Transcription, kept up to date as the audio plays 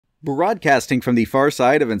Broadcasting from the far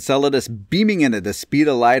side of Enceladus, beaming in at the speed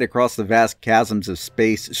of light across the vast chasms of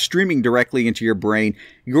space, streaming directly into your brain,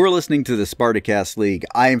 you're listening to the Spartacast League.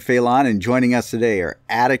 I am Faolan, and joining us today are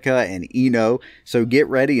Attica and Eno, so get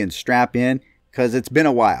ready and strap in, because it's been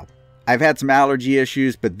a while. I've had some allergy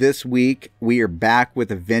issues, but this week we are back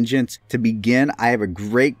with a vengeance. To begin, I have a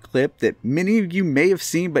great clip that many of you may have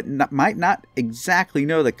seen, but might not exactly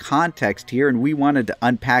know the context here, and we wanted to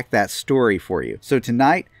unpack that story for you. So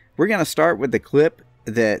tonight, we're going to start with the clip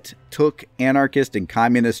that took anarchist and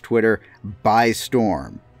communist Twitter by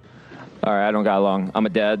storm. All right, I don't got long. I'm a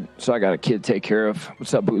dad, so I got a kid to take care of.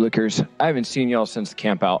 What's up, bootlickers? I haven't seen y'all since the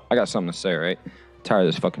camp out. I got something to say, right? I'm tired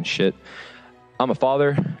of this fucking shit. I'm a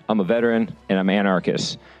father, I'm a veteran, and I'm an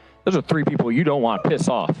anarchist. Those are three people you don't want to piss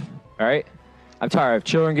off, all right? I'm tired of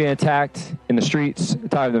children getting attacked in the streets. I'm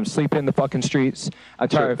tired of them sleeping in the fucking streets. I'm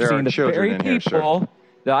tired of seeing the very people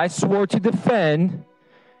that I swore to defend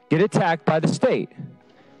get attacked by the state.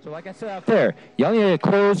 So like I said out there, y'all need to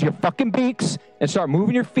close your fucking beaks and start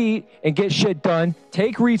moving your feet and get shit done.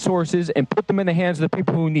 Take resources and put them in the hands of the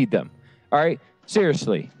people who need them. All right?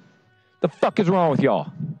 Seriously. The fuck is wrong with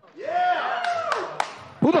y'all? Yeah!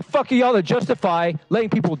 Who the fuck are y'all to justify letting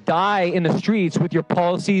people die in the streets with your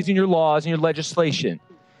policies and your laws and your legislation?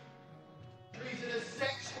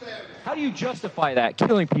 How do you justify that,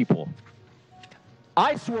 killing people?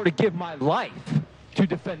 I swore to give my life to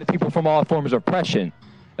defend the people from all forms of oppression.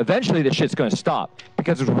 Eventually, this shit's going to stop.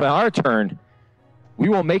 Because when our turn, we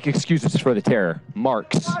won't make excuses for the terror.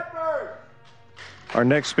 Marx. Our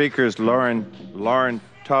next speaker is Lauren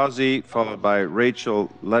Tozzi, followed by Rachel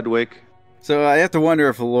Ledwick. So I have to wonder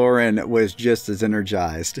if Lauren was just as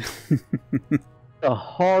energized. A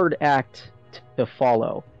hard act to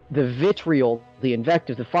follow. The vitriol, the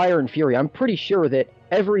invective, the fire and fury. I'm pretty sure that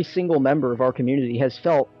every single member of our community has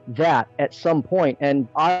felt that at some point, and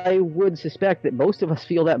I would suspect that most of us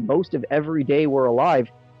feel that most of every day we're alive.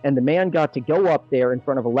 And the man got to go up there in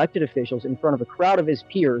front of elected officials, in front of a crowd of his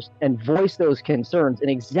peers, and voice those concerns in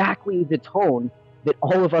exactly the tone that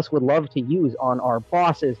all of us would love to use on our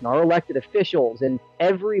bosses and our elected officials and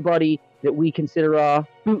everybody that we consider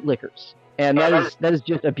bootlickers. And that is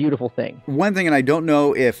just a beautiful thing. One thing, and I don't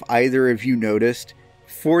know if either of you noticed,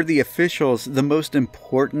 for the officials, the most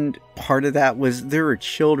important part of that was there were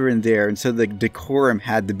children there, and so the decorum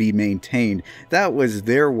had to be maintained. That was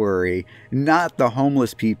their worry, not the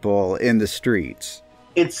homeless people in the streets.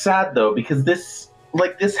 It's sad, though, because this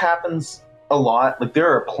happens a lot. Like, there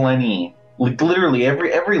are plenty, like, literally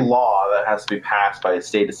every law that has to be passed by a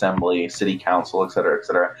state assembly, city council, et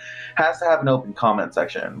cetera, has to have an open comment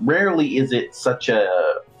section. Rarely is it such a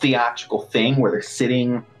theatrical thing where they're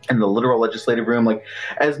sitting in the literal legislative room. Like,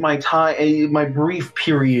 as my brief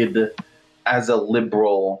period as a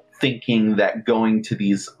liberal, thinking that going to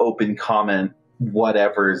these open comment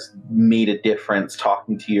whatevers made a difference,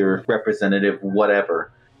 talking to your representative,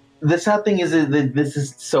 whatever. The sad thing is that this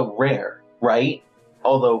is so rare, right?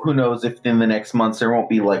 Although, who knows if in the next months there won't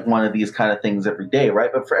be like one of these kind of things every day, right?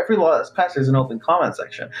 But for every law that's passed, there's an open comment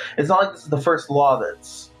section. It's not like this is the first law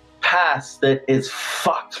that's passed that is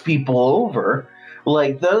fucked people over.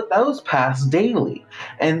 Like, those pass daily.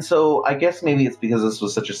 And so I guess maybe it's because this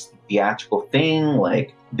was such a theatrical thing.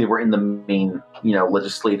 Like, they were in the main,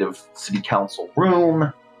 legislative city council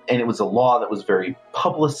room, and it was a law that was very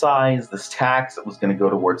publicized, this tax that was going to go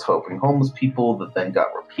towards helping homeless people that then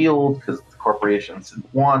got repealed because the corporations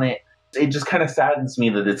didn't want it. It just kind of saddens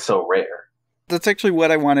me that it's so rare. That's actually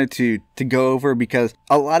what I wanted to go over, because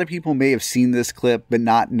a lot of people may have seen this clip but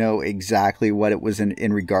not know exactly what it was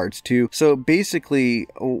in regards to. So basically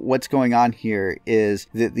what's going on here is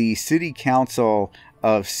that the city council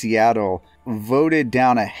of Seattle voted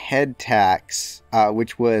down a head tax,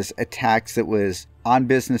 which was a tax that was on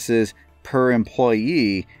businesses per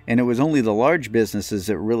employee, and it was only the large businesses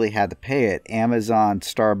that really had to pay it, Amazon,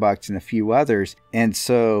 Starbucks, and a few others. And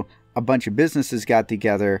so a bunch of businesses got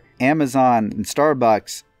together. Amazon and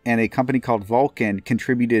Starbucks and a company called Vulcan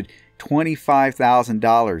contributed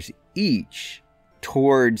 $25,000 each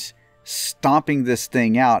towards stomping this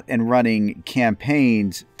thing out and running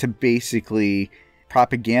campaigns to basically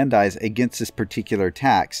propagandize against this particular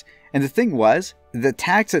tax. And the thing was, the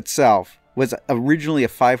tax itself was originally a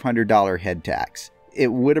 $500 head tax.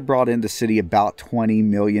 It would have brought in the city about $20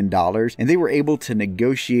 million, and they were able to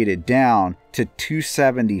negotiate it down to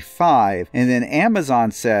 $275. And then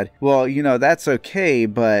Amazon said, well, that's okay,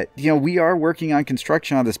 but, we are working on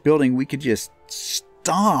construction on this building. We could just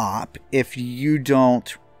stop if you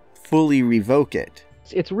don't fully revoke it.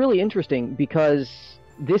 It's really interesting because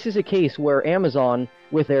this is a case where Amazon,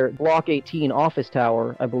 with their Block 18 office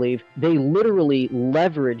tower, I believe, they literally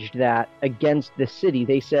leveraged that against the city.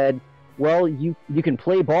 They said, well, you can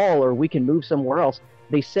play ball or we can move somewhere else.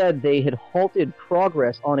 They said they had halted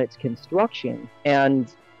progress on its construction,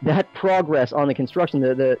 and that progress on the construction,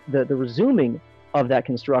 the resuming of that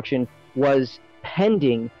construction, was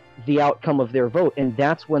pending the outcome of their vote, and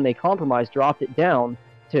that's when they compromised, dropped it down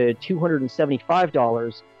to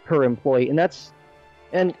 $275 per employee.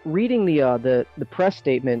 And reading the press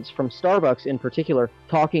statements from Starbucks in particular,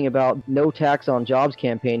 talking about no tax on jobs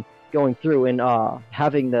campaign going through and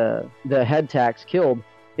having the head tax killed,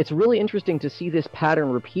 it's really interesting to see this pattern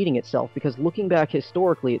repeating itself, because looking back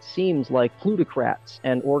historically, it seems like plutocrats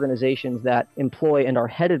and organizations that employ and are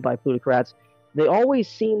headed by plutocrats, they always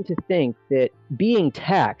seem to think that being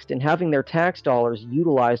taxed and having their tax dollars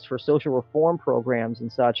utilized for social reform programs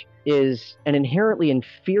and such is an inherently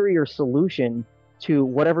inferior solution to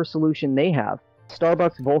whatever solution they have.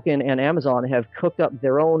 Starbucks, Vulcan, and Amazon have cooked up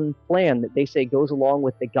their own plan that they say goes along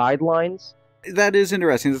with the guidelines. That is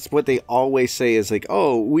interesting. That's what they always say is like,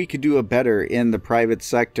 oh, we could do it better in the private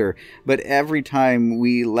sector. But every time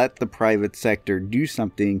we let the private sector do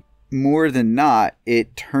something, more than not,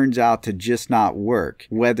 it turns out to just not work.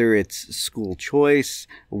 Whether it's school choice,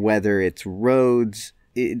 whether it's roads,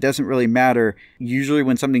 it doesn't really matter. Usually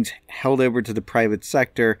when something's held over to the private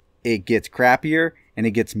sector, it gets crappier and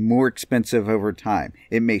it gets more expensive over time.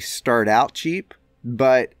 It may start out cheap,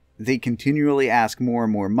 but they continually ask more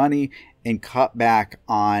and more money and cut back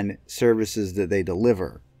on services that they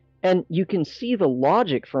deliver. And you can see the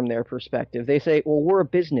logic from their perspective. They say, well, we're a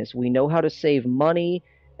business. We know how to save money,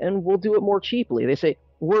 and we'll do it more cheaply. They say,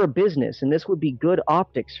 we're a business, and this would be good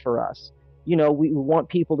optics for us. You know, we want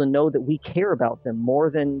people to know that we care about them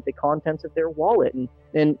more than the contents of their wallet.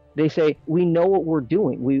 And they say, we know what we're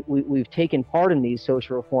doing. We've taken part in these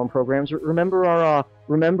social reform programs. Remember our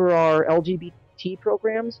LGBT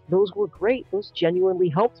programs? Those were great. Those genuinely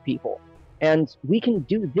helped people. And we can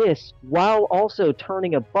do this while also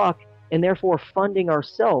turning a buck and therefore funding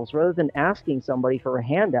ourselves rather than asking somebody for a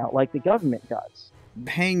handout like the government does.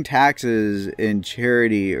 Paying taxes and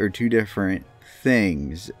charity are two different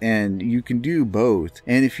things, and you can do both.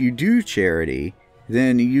 And if you do charity,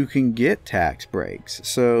 then you can get tax breaks.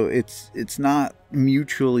 So it's not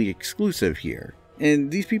mutually exclusive here. And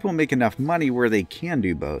these people make enough money where they can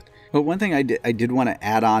do both. But one thing I did want to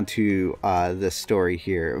add on to this story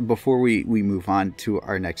here before we move on to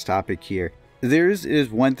our next topic here. There is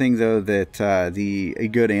one thing, though, that a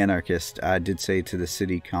good anarchist did say to the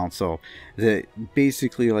city council, that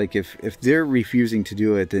basically, like, if they're refusing to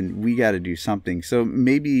do it, then we got to do something. So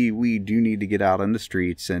maybe we do need to get out on the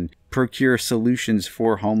streets and procure solutions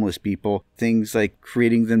for homeless people. Things like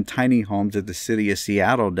creating them tiny homes if the city of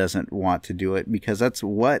Seattle doesn't want to do it, because that's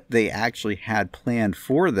what they actually had planned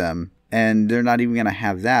for them. And they're not even going to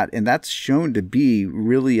have that. And that's shown to be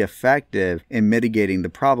really effective in mitigating the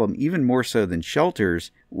problem, even more so than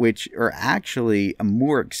shelters, which are actually a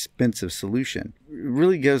more expensive solution. It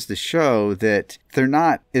really goes to show that they're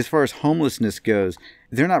not, as far as homelessness goes,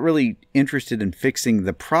 they're not really interested in fixing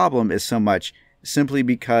the problem as so much simply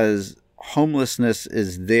because homelessness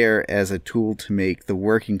is there as a tool to make the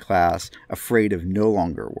working class afraid of no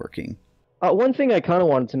longer working. One thing I kind of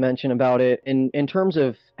wanted to mention about it in terms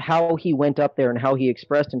of how he went up there and how he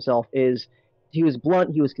expressed himself is he was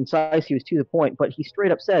blunt, he was concise, he was to the point, but he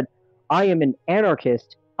straight up said, I am an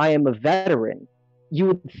anarchist, I am a veteran. You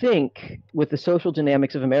would think with the social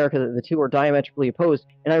dynamics of America that the two are diametrically opposed,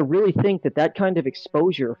 and I really think that kind of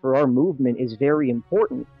exposure for our movement is very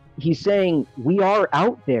important. He's saying we are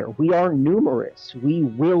out there, we are numerous, we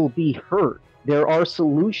will be heard. There are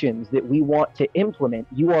solutions that we want to implement.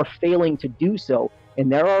 You are failing to do so,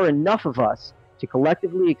 and there are enough of us to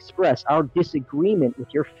collectively express our disagreement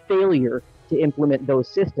with your failure to implement those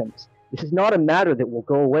systems. This is not a matter that will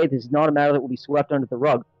go away. This is not a matter that will be swept under the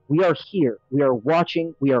rug. We are here. We are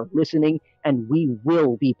watching. We are listening, and we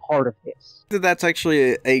will be part of this. That's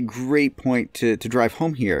actually a great point to drive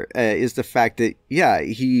home here, is the fact that, yeah,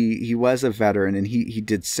 he was a veteran, and he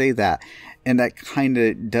did say that. And that kind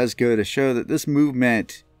of does go to show that this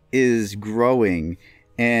movement is growing,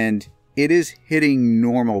 and it is hitting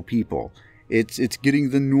normal people. It's getting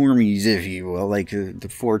the normies, if you will, like the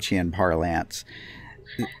 4chan parlance.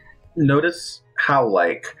 Notice how,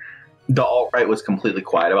 like, the alt-right was completely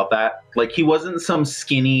quiet about that. Like, he wasn't some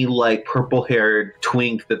skinny, like, purple-haired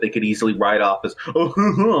twink that they could easily write off as,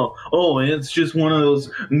 oh, it's just one of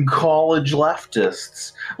those college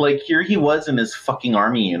leftists. Like, here he was in his fucking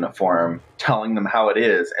army uniform telling them how it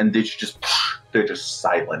is, and they're just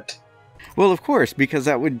silent. Well, of course, because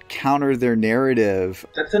that would counter their narrative.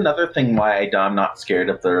 That's another thing why I'm not scared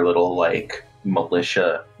of their little, like,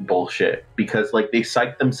 militia bullshit. Because, like, they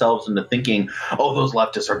psych themselves into thinking, oh, those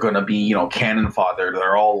leftists are going to be, you know, cannon fodder.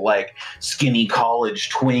 They're all, like, skinny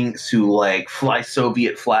college twinks who, like, fly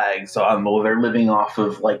Soviet flags. Well, they're living off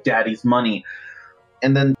of, like, daddy's money.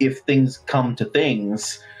 And then if things come to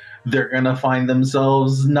things, they're going to find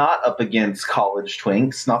themselves not up against college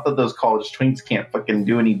twinks. Not that those college twinks can't fucking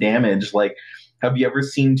do any damage. Like, have you ever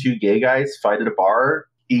seen two gay guys fight at a bar?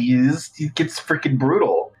 He gets freaking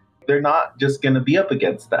brutal. They're not just going to be up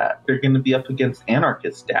against that. They're going to be up against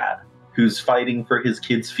anarchist dad who's fighting for his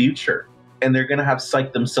kid's future. And they're going to have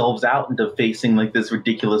psyched themselves out into facing like this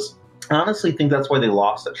ridiculous... I honestly think that's why they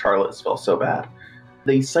lost at Charlottesville so bad.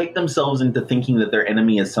 They psych themselves into thinking that their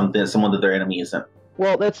enemy is someone that their enemy isn't.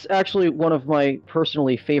 Well, that's actually one of my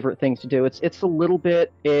personally favorite things to do. It's a little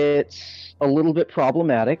bit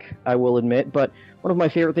problematic, I will admit, but one of my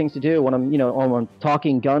favorite things to do when I'm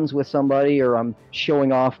talking guns with somebody, or I'm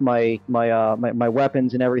showing off my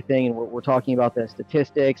weapons and everything, and we're talking about the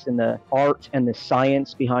statistics and the art and the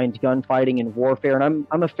science behind gunfighting and warfare. And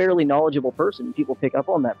I'm a fairly knowledgeable person. People pick up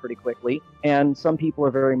on that pretty quickly, and some people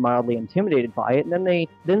are very mildly intimidated by it. And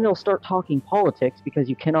then they'll start talking politics, because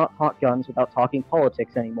you cannot talk guns without talking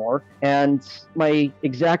politics anymore. And my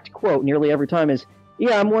exact quote nearly every time is,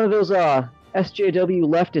 "Yeah, I'm one of those SJW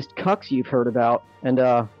leftist cucks you've heard about, and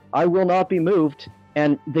I will not be moved."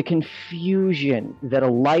 And the confusion that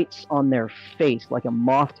alights on their face like a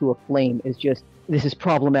moth to a flame is just, this is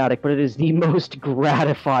problematic, but it is the most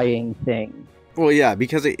gratifying thing. Well, yeah,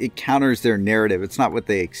 because it counters their narrative. It's not what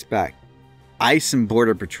they expect. ICE and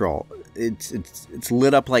Border Patrol, it's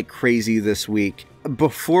lit up like crazy this week.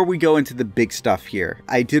 Before we go into the big stuff here,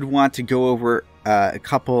 I did want to go over a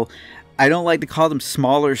couple... I don't like to call them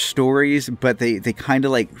smaller stories, but they kind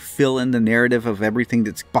of like fill in the narrative of everything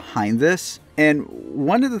that's behind this. And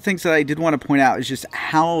one of the things that I did want to point out is just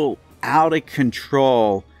how out of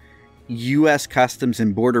control U.S. Customs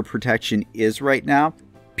and Border Protection is right now.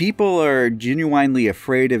 People are genuinely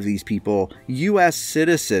afraid of these people, U.S.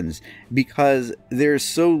 citizens, because there's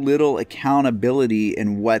so little accountability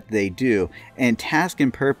in what they do. And Task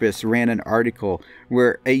and Purpose ran an article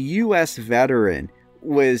where a U.S. veteran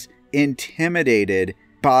was intimidated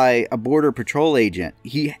by a Border Patrol agent.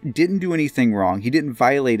 He didn't do anything wrong. He didn't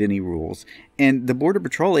violate any rules. And the Border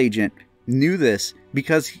Patrol agent knew this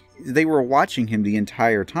because they were watching him the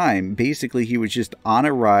entire time. Basically, he was just on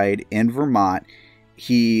a ride in Vermont.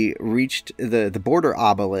 He reached the border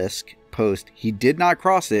obelisk post. He did not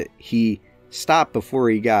cross it. He stopped before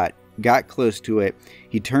he got close to it.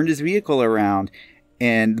 He turned his vehicle around,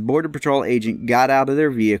 and the Border Patrol agent got out of their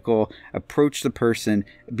vehicle, approached the person,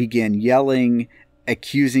 began yelling,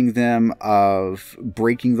 accusing them of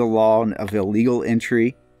breaking the law and of illegal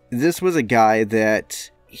entry. This was a guy that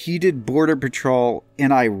he did Border Patrol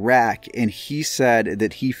in Iraq, and he said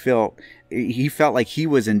that he felt like he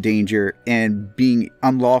was in danger and being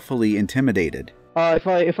unlawfully intimidated. If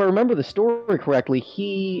I remember the story correctly,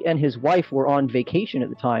 he and his wife were on vacation at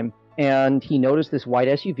the time, and he noticed this white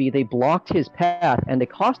SUV. They blocked his path and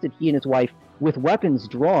accosted he and his wife with weapons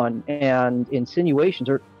drawn and insinuations,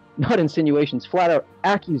 or not insinuations, flat out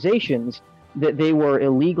accusations that they were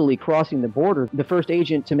illegally crossing the border. The first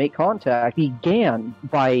agent to make contact began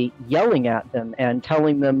by yelling at them and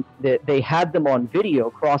telling them that they had them on video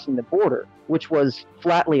crossing the border, which was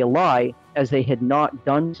flatly a lie, as they had not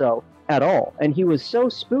done so at all. And he was so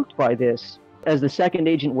spooked by this, as the second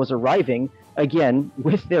agent was arriving, again,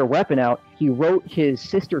 with their weapon out, he wrote his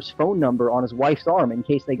sister's phone number on his wife's arm in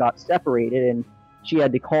case they got separated and she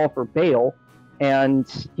had to call for bail.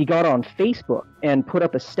 And he got on Facebook and put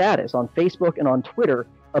up a status on Facebook and on Twitter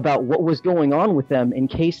about what was going on with them in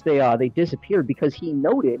case they disappeared, because he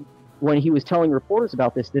noted when he was telling reporters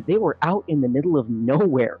about this that they were out in the middle of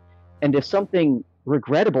nowhere. And if something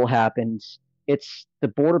regrettable happens, it's the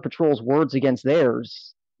Border Patrol's words against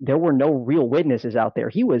theirs. There were no real witnesses out there.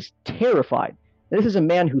 He was terrified. This is a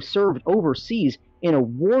man who served overseas in a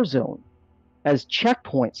war zone as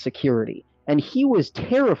checkpoint security, and he was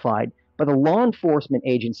terrified by the law enforcement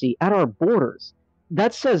agency at our borders.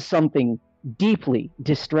 That says something deeply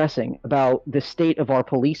distressing about the state of our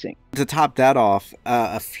policing. To top that off,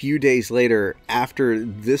 a few days later, after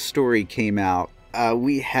this story came out,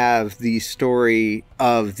 we have the story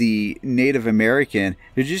of the Native American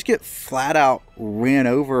who just get flat out ran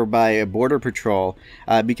over by a Border Patrol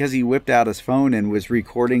because he whipped out his phone and was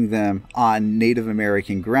recording them on Native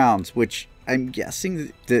American grounds, which I'm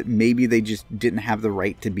guessing that maybe they just didn't have the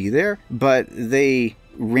right to be there, but they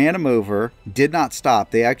ran him over, did not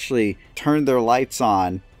stop. They actually turned their lights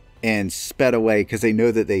on and sped away because they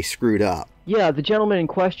know that they screwed up. Yeah, the gentleman in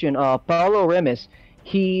question, Paulo Remis,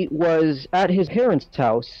 he was at his parents'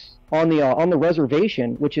 house on the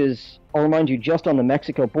reservation, which is, I'll remind you, just on the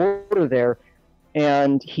Mexico border there,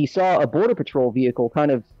 and he saw a Border Patrol vehicle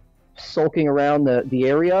kind of sulking around the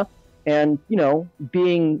area, and, you know,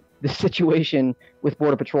 being the situation with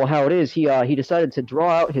Border Patrol how it is, he decided to draw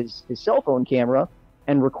out his cell phone camera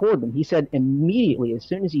and record them. He said immediately, as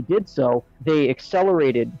soon as he did so, they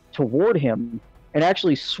accelerated toward him and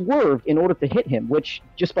actually swerved in order to hit him, which,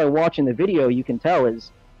 just by watching the video, you can tell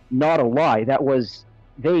is not a lie. That was,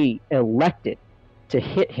 they elected to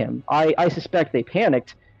hit him. I suspect they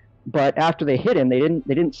panicked, but after they hit him, they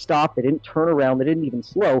didn't stop, they didn't turn around, they didn't even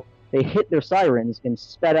slow. They hit their sirens and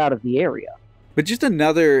sped out of the area. But just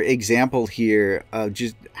another example here of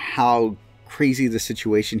just how crazy the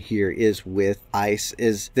situation here is with ICE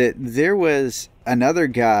is that there was another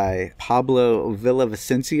guy, Pablo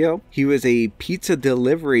Villavicencio. He was a pizza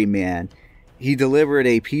delivery man. He delivered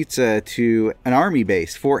a pizza to an army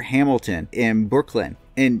base, Fort Hamilton in Brooklyn.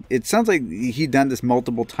 And it sounds like he'd done this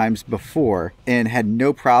multiple times before and had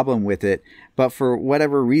no problem with it. But for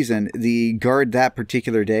whatever reason, the guard that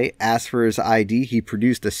particular day asked for his ID. He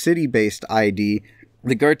produced a city-based ID.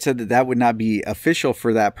 The guard said that that would not be official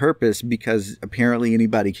for that purpose because apparently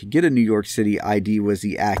anybody could get a New York City ID was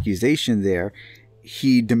the accusation there.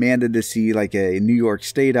 He demanded to see like a New York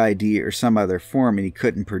State ID or some other form, and he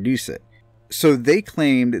couldn't produce it. So they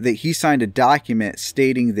claimed that he signed a document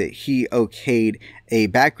stating that he okayed a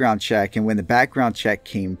background check, and when the background check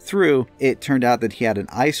came through, it turned out that he had an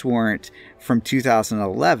ICE warrant from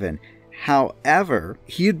 2011. However,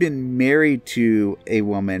 he had been married to a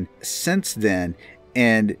woman since then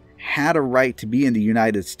and had a right to be in the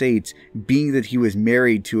United States, being that he was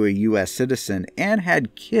married to a U.S. citizen and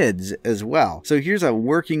had kids as well. So here's a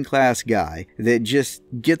working class guy that just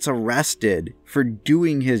gets arrested for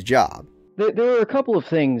doing his job. There are a couple of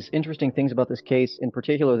things, interesting things about this case in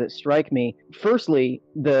particular that strike me. Firstly,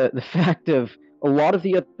 the fact of a lot of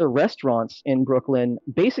the other restaurants in Brooklyn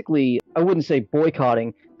basically, I wouldn't say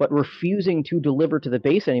boycotting, but refusing to deliver to the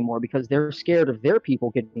base anymore because they're scared of their people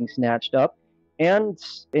getting snatched up. And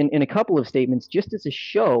in a couple of statements, just as a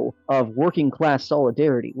show of working class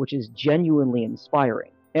solidarity, which is genuinely inspiring.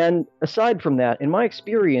 And aside from that, in my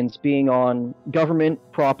experience being on government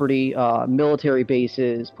property, military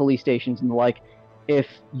bases, police stations, and the like, if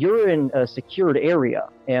you're in a secured area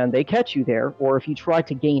and they catch you there, or if you try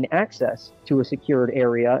to gain access to a secured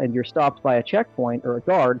area and you're stopped by a checkpoint or a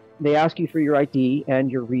guard, they ask you for your ID and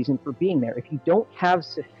your reason for being there. If you don't have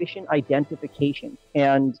sufficient identification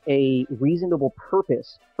and a reasonable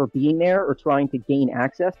purpose for being there or trying to gain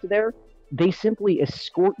access to there, they simply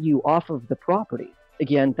escort you off of the property.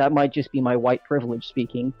 Again, that might just be my white privilege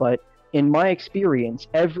speaking, but in my experience,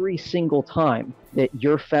 every single time that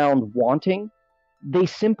you're found wanting, they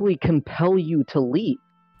simply compel you to leave.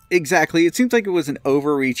 Exactly. It seems like it was an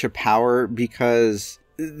overreach of power because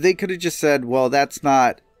they could have just said, well, that's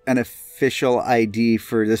not an official ID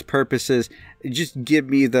for this purposes. Just give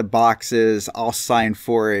me the boxes, I'll sign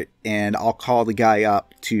for it, and I'll call the guy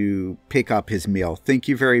up to pick up his meal. Thank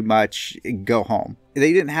you very much. Go home.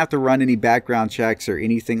 They didn't have to run any background checks or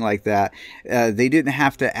anything like that. They didn't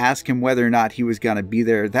have to ask him whether or not he was going to be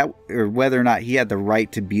there, or whether or not he had the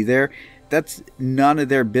right to be there. That's none of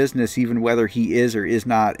their business, even whether he is or is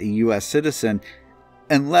not a U.S. citizen,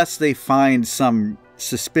 unless they find some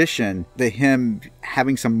suspicion that him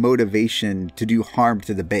having some motivation to do harm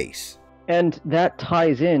to the base. And that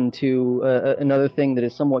ties into another thing that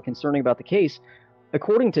is somewhat concerning about the case.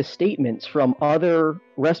 According to statements from other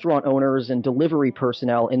restaurant owners and delivery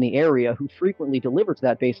personnel in the area who frequently deliver to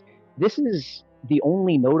that base, this is the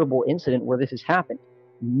only notable incident where this has happened.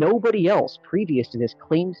 Nobody else previous to this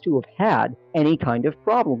claims to have had any kind of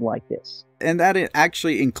problem like this. And that it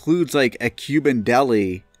actually includes like a Cuban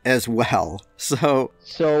deli as well.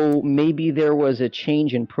 So maybe there was a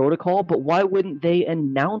change in protocol, but why wouldn't they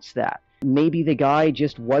announce that? Maybe the guy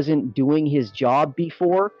just wasn't doing his job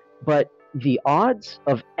before, but the odds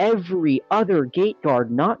of every other gate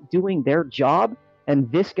guard not doing their job and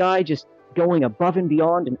this guy just going above and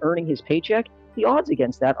beyond and earning his paycheck, the odds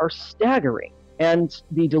against that are staggering. And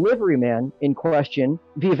the delivery man in question,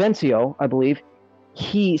 Villavicencio, I believe,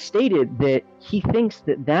 he stated that he thinks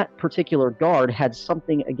that that particular guard had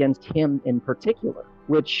something against him in particular,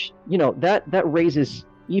 which, you know, that raises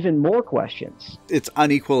even more questions. It's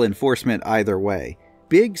unequal enforcement either way.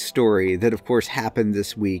 Big story that, of course, happened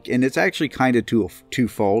this week, and it's actually kind of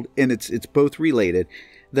twofold, and it's both related.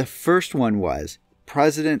 The first one was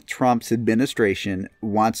President Trump's administration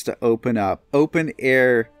wants to open up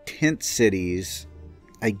open-air tent cities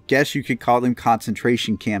I guess you could call them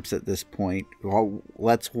concentration camps at this point. Well,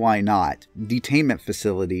 why not? Detainment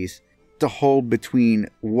facilities to hold between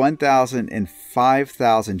 1,000 and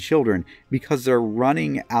 5,000 children because they're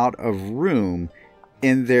running out of room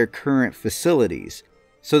in their current facilities.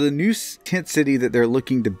 So the new tent city that they're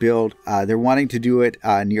looking to build, they're wanting to do it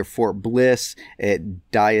near Fort Bliss at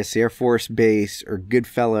Dyess Air Force Base or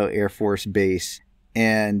Goodfellow Air Force Base.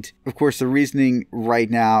 And of course, the reasoning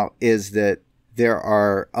right now is that there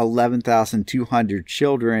are 11,200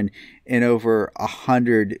 children in over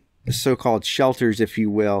 100 so-called shelters, if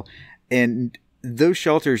you will. And those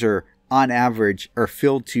shelters are, on average, are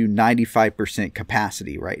filled to 95%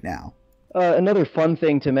 capacity right now. Another fun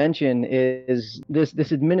thing to mention is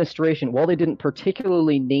this administration, while they didn't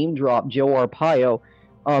particularly name drop Joe Arpaio,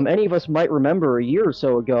 any of us might remember a year or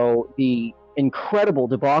so ago the incredible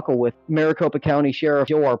debacle with Maricopa County Sheriff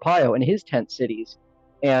Joe Arpaio and his tent cities,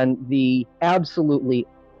 and the absolutely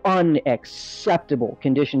unacceptable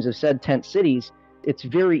conditions of said tent cities. It's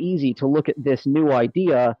very easy to look at this new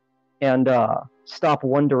idea and stop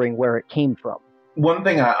wondering where it came from. One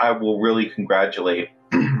thing I will really congratulate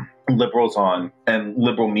liberals on and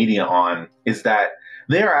liberal media on is that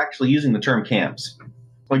they are actually using the term camps.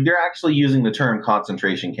 Like, they're actually using the term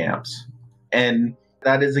concentration camps. And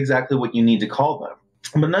that is exactly what you need to call them.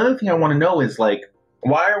 But another thing I want to know is, like,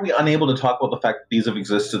 why are we unable to talk about the fact that these have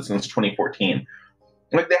existed since 2014?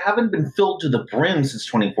 Like, they haven't been filled to the brim since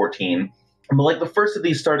 2014. But, like, the first of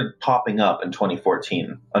these started popping up in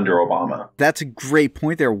 2014 under Obama. That's a great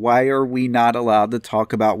point there. Why are we not allowed to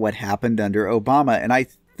talk about what happened under Obama? And I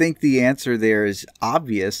think the answer there is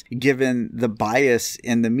obvious, given the bias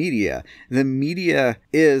in the media. The media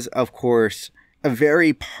is, of course, a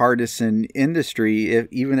very partisan industry,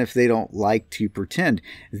 even if they don't like to pretend.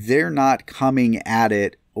 They're not coming at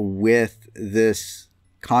it with this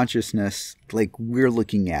consciousness like we're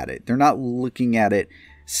looking at it. They're not looking at it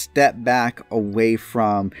step back away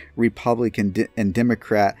from Republican and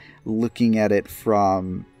Democrat, looking at it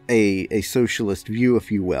from a socialist view,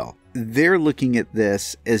 if you will. They're looking at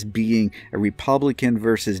this as being a Republican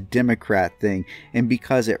versus Democrat thing. And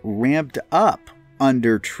because it ramped up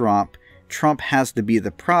under Trump, Trump has to be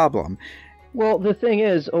the problem. Well, the thing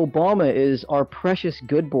is, Obama is our precious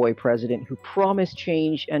good boy president who promised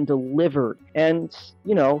change and delivered. And,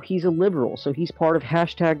 you know, he's a liberal, so he's part of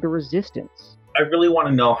 #the resistance. I really want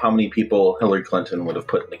to know how many people Hillary Clinton would have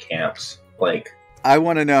put in the camps. Like, I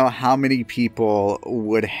want to know how many people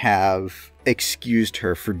would have excused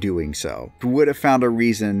her for doing so. Who would have found a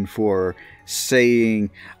reason for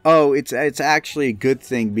saying, oh, it's actually a good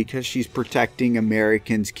thing because she's protecting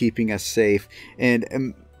Americans, keeping us safe,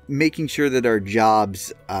 and making sure that our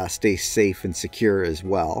jobs stay safe and secure as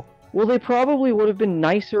well. Well, they probably would have been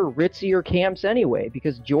nicer, ritzier camps anyway,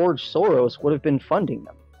 because George Soros would have been funding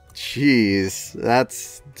them. Jeez,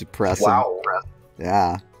 that's depressing. wow.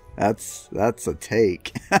 Yeah, that's a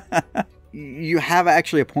take. You have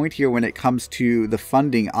actually a point here when it comes to the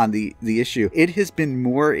funding on the issue. It has been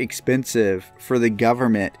more expensive for the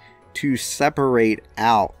government to separate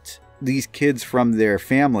out these kids from their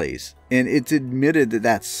families. And it's admitted that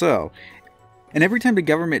that's so. And every time the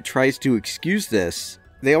government tries to excuse this,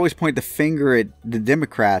 they always point the finger at the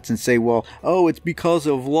Democrats and say, well, oh, it's because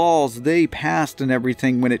of laws they passed and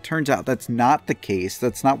everything, when it turns out that's not the case.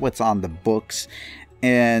 That's not what's on the books.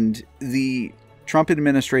 And the Trump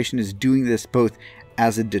administration is doing this both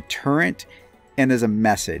as a deterrent and as a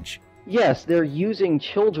message. Yes, they're using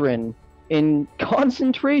children in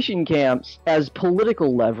concentration camps as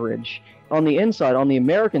political leverage. On the inside, on the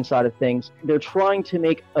American side of things, they're trying to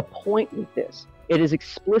make a point with this. It is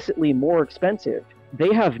explicitly more expensive.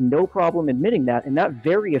 They have no problem admitting that, and that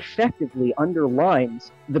very effectively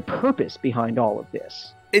underlines the purpose behind all of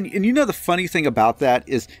this. And you know, the funny thing about that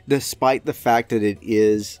is, despite the fact that it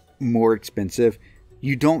is more expensive,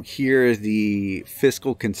 you don't hear the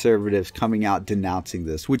fiscal conservatives coming out denouncing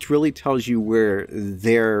this, which really tells you where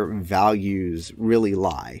their values really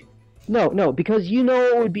lie. No, because you know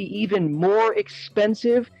it would be even more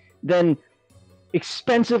expensive than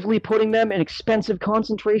expensively putting them in expensive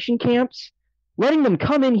concentration camps. Letting them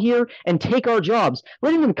come in here and take our jobs.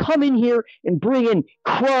 Letting them come in here and bring in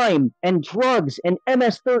crime and drugs and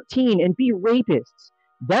MS-13 and be rapists.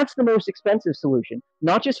 That's the most expensive solution.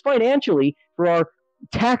 Not just financially for our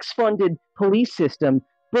tax-funded police system,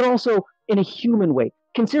 but also in a human way.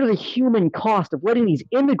 Consider the human cost of letting these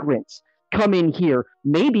immigrants come in here,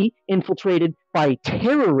 maybe infiltrated by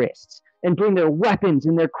terrorists, and bring their weapons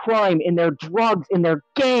and their crime and their drugs and their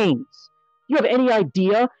gangs. You have any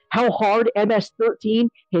idea how hard MS-13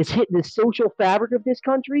 has hit the social fabric of this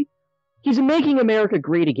country? He's making America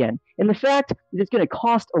great again. And the fact that it's going to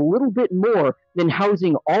cost a little bit more than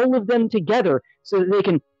housing all of them together so that they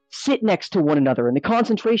can sit next to one another in the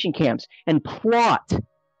concentration camps and plot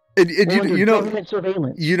under government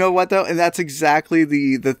surveillance. You know what though, and that's exactly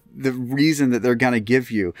the reason that they're gonna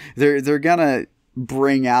give you. They're gonna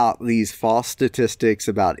bring out these false statistics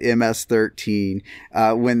about MS-13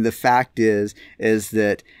 when the fact is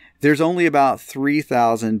that there's only about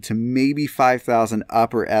 3,000 to maybe 5,000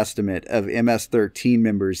 upper estimate of MS-13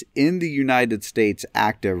 members in the United States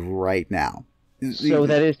active right now. So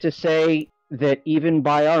that is to say that even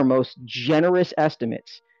by our most generous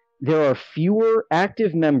estimates, there are fewer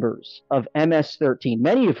active members of MS-13,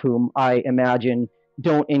 many of whom I imagine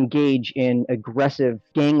don't engage in aggressive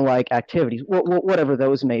gang-like activities, whatever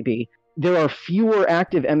those may be. There are fewer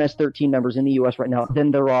active MS-13 members in the U.S. right now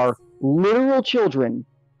than there are literal children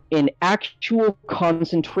in actual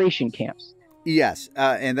concentration camps. Yes,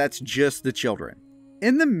 and that's just the children.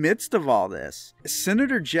 In the midst of all this,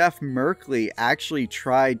 Senator Jeff Merkley actually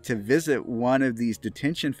tried to visit one of these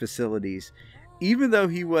detention facilities. Even though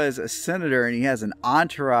he was a senator and he has an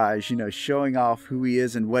entourage, showing off who he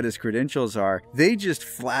is and what his credentials are, they just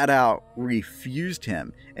flat out refused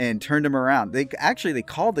him and turned him around. They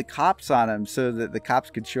called the cops on him so that the cops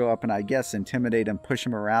could show up and I guess intimidate him, push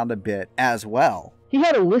him around a bit as well. He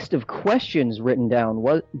had a list of questions written down,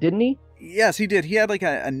 didn't he? Yes, he did. He had like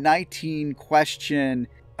a 19 question,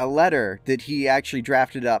 a letter that he actually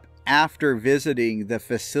drafted up after visiting the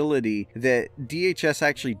facility that DHS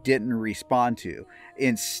actually didn't respond to.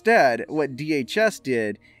 Instead, what DHS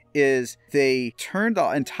did is they turned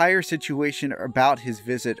the entire situation about his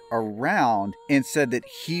visit around and said that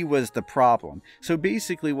he was the problem. So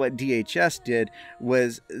basically what DHS did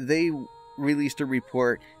was they released a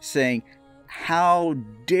report saying, how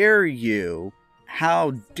dare you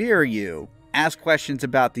ask questions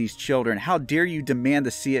about these children? How dare you demand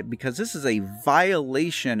to see it? Because this is a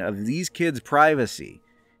violation of these kids' privacy.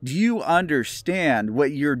 Do you understand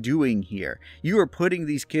what you're doing here? You are putting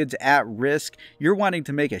these kids at risk. You're wanting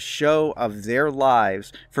to make a show of their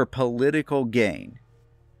lives for political gain.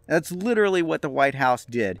 That's literally what the White House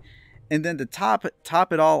did. And then to top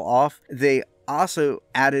it all off, they also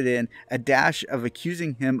added in a dash of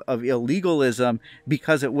accusing him of illegalism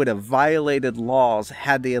because it would have violated laws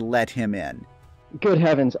had they let him in. Good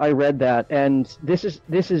heavens, I read that, and this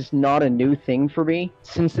is not a new thing for me.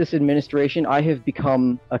 Since this administration, I have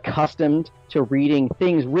become accustomed to reading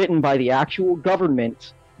things written by the actual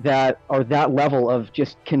government that are that level of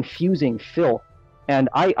just confusing filth. And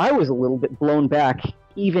I was a little bit blown back,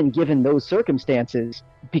 even given those circumstances,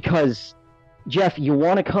 because Jeff, you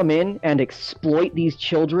want to come in and exploit these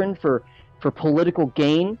children for political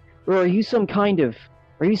gain, or are you some kind of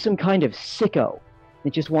sicko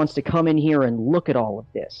that just wants to come in here and look at all of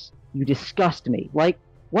this? You disgust me. Like,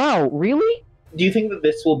 wow, really? Do you think that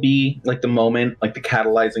this will be like the moment, like the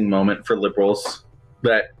catalyzing moment for liberals,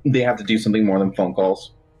 that they have to do something more than phone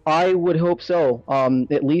calls? I would hope so,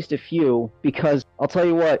 at least a few, because I'll tell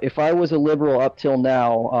you what, if I was a liberal up till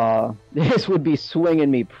now, this would be swinging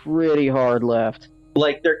me pretty hard left.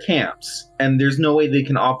 Like, they're camps, and there's no way they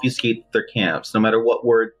can obfuscate their camps, no matter what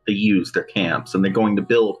word they use, they're camps, and they're going to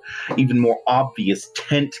build even more obvious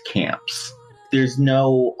tent camps. There's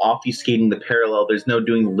no obfuscating the parallel, there's no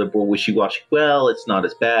doing the liberal wishy-washy, well, it's not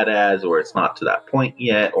as bad as, or it's not to that point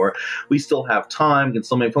yet, or we still have time, we can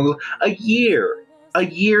still make phone calls. A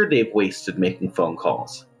year they've wasted making phone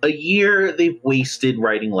calls. A year they've wasted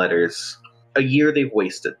writing letters. A year they've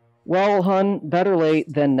wasted. Well, hun, better late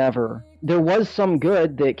than never. There was some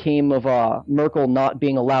good that came of Merkel not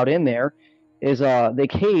being allowed in there, is they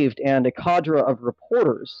caved and a cadre of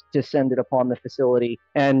reporters descended upon the facility.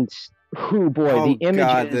 And, the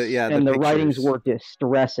images and the writings were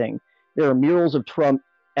distressing. There are murals of Trump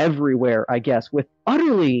everywhere, I guess, with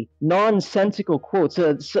utterly nonsensical quotes.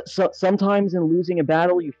 Sometimes in losing a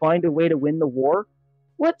battle, you find a way to win the war.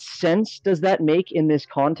 What sense does that make in this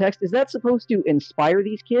context? Is that supposed to inspire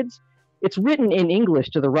these kids? It's written in English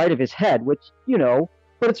to the right of his head, which,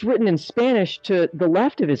 but it's written in Spanish to the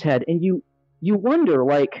left of his head. And you wonder,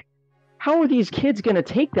 like, how are these kids going to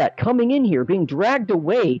take that coming in here, being dragged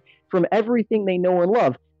away from everything they know and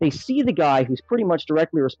love? They see the guy who's pretty much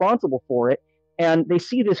directly responsible for it, and they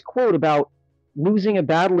see this quote about losing a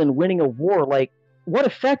battle and winning a war. Like, what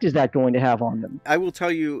effect is that going to have on them? I will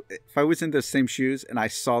tell you, if I was in those same shoes and I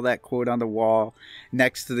saw that quote on the wall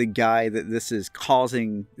next to the guy that this is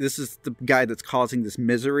the guy that's causing this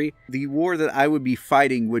misery, the war that I would be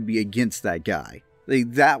fighting would be against that guy.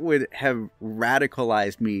 Like, that would have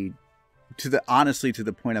radicalized me honestly to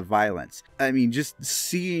the point of violence. I mean, just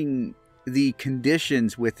seeing the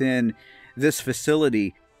conditions within this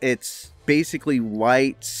facility, it's basically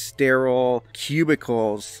white, sterile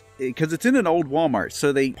cubicles, because it's in an old Walmart.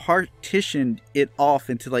 So they partitioned it off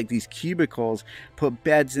into like these cubicles, put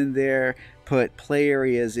beds in there, put play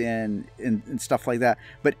areas in, and stuff like that.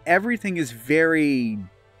 But everything is very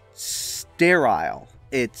sterile.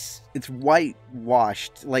 It's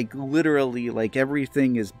whitewashed, like literally, like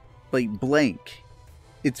everything is like blank.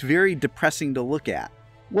 It's very depressing to look at.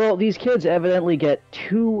 Well, these kids evidently get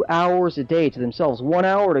 2 hours a day to themselves. 1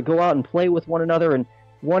 hour to go out and play with one another, and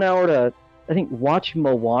 1 hour to, I think, watch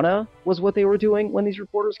Moana was what they were doing when these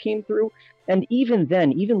reporters came through. And even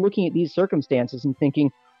then, even looking at these circumstances and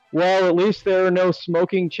thinking, well, at least there are no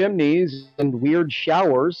smoking chimneys and weird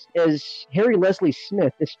showers. As Harry Leslie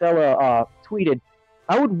Smith, this fella, tweeted,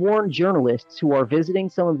 I would warn journalists who are visiting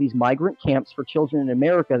some of these migrant camps for children in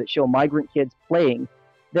America that show migrant kids playing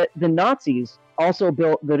that the Nazis also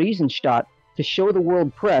built the Riesenstadt to show the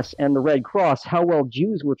world press and the Red Cross how well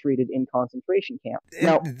Jews were treated in concentration camps.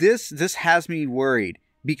 Now, this has me worried,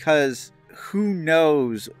 because who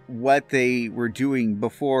knows what they were doing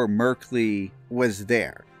before Merkley was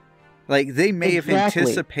there. Like, they may have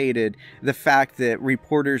anticipated the fact that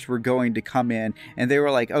reporters were going to come in, and they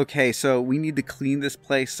were like, okay, so we need to clean this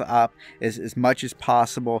place up as much as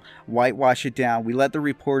possible, whitewash it down. We let the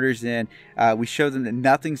reporters in. We show them that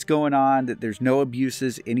nothing's going on, that there's no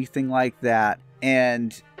abuses, anything like that.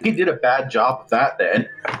 And he did a bad job of that then.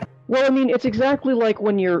 Well, I mean, it's exactly like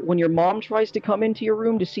when your mom tries to come into your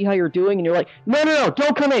room to see how you're doing, and you're like, no,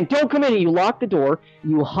 don't come in, and you lock the door,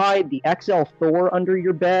 you hide the XL Thor under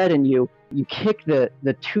your bed, and you kick the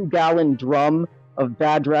 2-gallon drum of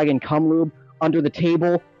Bad Dragon cum lube under the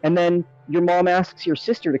table, and then your mom asks your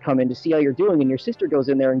sister to come in to see how you're doing, and your sister goes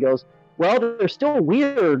in there and goes, well, they're still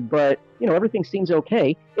weird, but, everything seems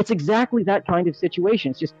okay. It's exactly that kind of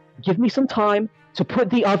situation. It's just, give me some time to put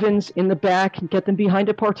the ovens in the back and get them behind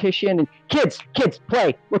a partition, and kids,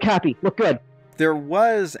 play, look happy, look good. There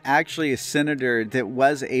was actually a senator that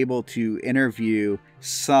was able to interview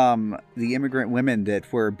the immigrant women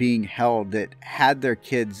that were being held that had their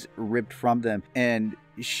kids ripped from them. And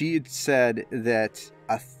she had said that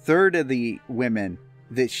a third of the women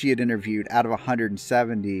that she had interviewed out of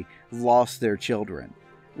 170 lost their children.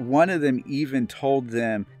 One of them even told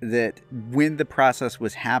them that when the process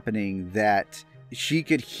was happening, that she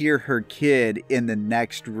could hear her kid in the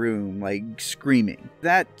next room, like, screaming.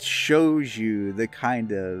 That shows you the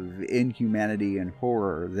kind of inhumanity and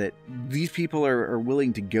horror that these people are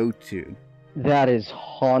willing to go to. That is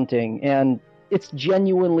haunting, and it's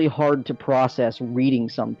genuinely hard to process reading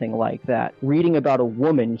something like that. Reading about a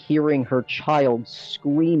woman hearing her child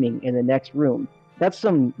screaming in the next room. That's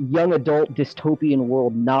some young adult dystopian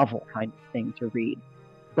world novel kind of thing to read.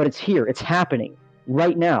 But it's here, it's happening,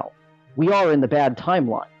 right now. We are in the bad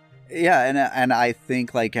timeline. Yeah, and I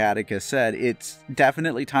think, like Attica said, it's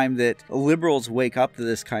definitely time that liberals wake up to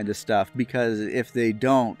this kind of stuff, because if they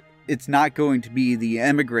don't, it's not going to be the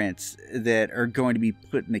immigrants that are going to be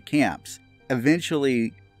put in the camps.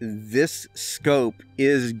 Eventually, this scope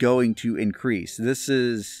is going to increase. This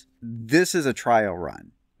is a trial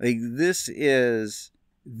run. Like, this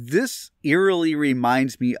eerily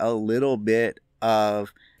reminds me a little bit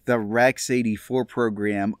of the Rex 84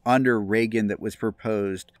 program under Reagan that was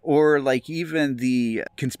proposed, or like even the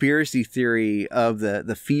conspiracy theory of the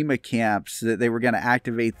FEMA camps, that they were going to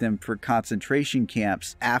activate them for concentration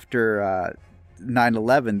camps after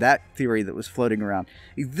 9/11, that theory that was floating around.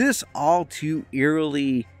 This all too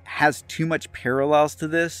eerily has too much parallels to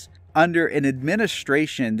this, under an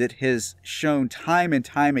administration that has shown time and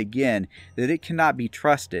time again that it cannot be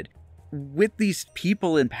trusted. With these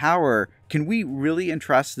people in power, can we really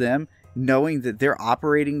entrust them, knowing that they're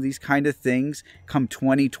operating these kind of things come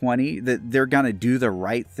 2020, that they're going to do the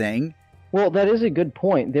right thing? Well, that is a good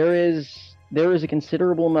point. There is a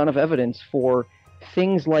considerable amount of evidence for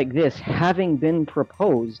things like this having been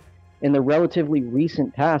proposed in the relatively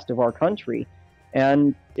recent past of our country.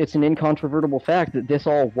 And it's an incontrovertible fact that this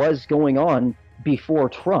all was going on before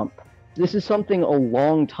Trump. This is something a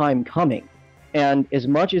long time coming. And as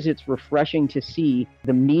much as it's refreshing to see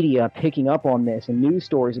the media picking up on this and news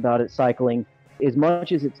stories about it cycling, as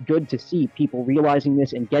much as it's good to see people realizing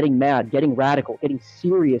this and getting mad, getting radical, getting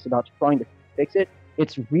serious about trying to fix it,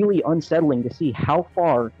 it's really unsettling to see how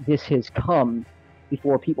far this has come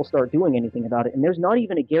before people start doing anything about it. And there's not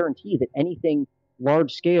even a guarantee that anything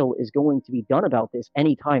large scale is going to be done about this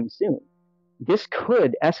anytime soon. This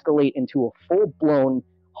could escalate into a full-blown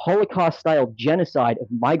Holocaust-style genocide of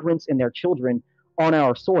migrants and their children on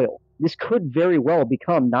our soil. This could very well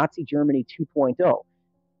become Nazi Germany 2.0.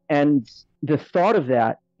 And the thought of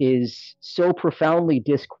that is so profoundly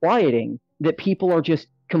disquieting that people are just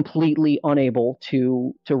completely unable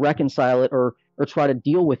to reconcile it or try to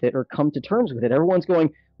deal with it or come to terms with it. Everyone's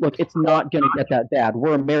going, look, it's not going to get that bad.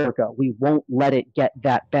 We're America. We won't let it get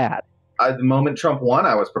that bad. The moment Trump won,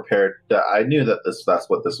 I was prepared. I knew that that's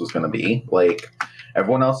what this was going to be. Like,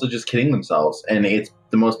 everyone else is just kidding themselves. And it's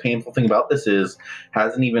the most painful thing about this is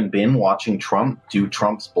hasn't even been watching Trump do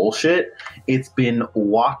Trump's bullshit. It's been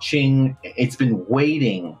waiting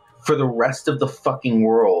for the rest of the fucking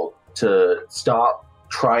world to stop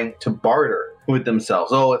trying to barter with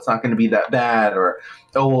themselves. Oh, it's not going to be that bad, or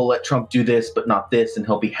oh, we'll let Trump do this but not this and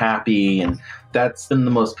he'll be happy. And that's been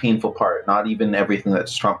the most painful part. Not even everything that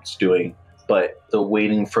Trump's doing, but the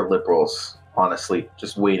waiting for liberals. Honestly,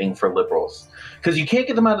 just waiting for liberals, because you can't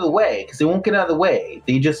get them out of the way, because they won't get out of the way.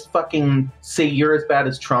 They just fucking say you're as bad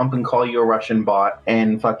as Trump and call you a Russian bot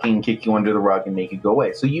and fucking kick you under the rug and make you go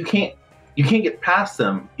away. So you can't get past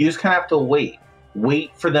them. You just kind of have to wait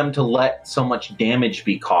for them to let so much damage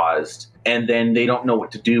be caused, and then they don't know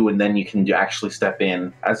what to do, and then you can actually step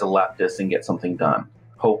in as a leftist and get something done.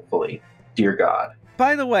 Hopefully, dear God.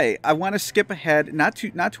 By the way, I want to skip ahead, not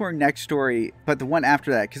to our next story, but the one after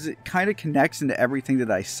that, because it kind of connects into everything that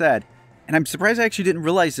I said. And I'm surprised I actually didn't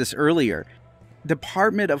realize this earlier.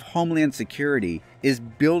 Department of Homeland Security is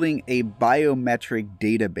building a biometric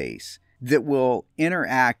database that will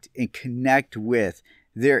interact and connect with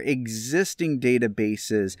their existing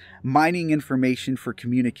databases, mining information for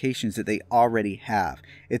communications that they already have.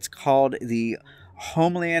 It's called the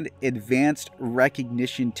Homeland Advanced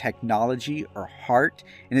Recognition Technology, or HART,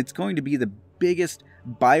 and it's going to be the biggest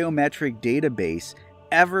biometric database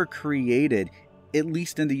ever created, at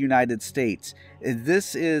least in the United States.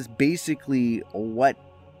 This is basically what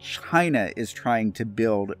China is trying to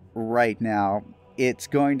build right now. It's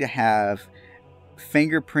going to have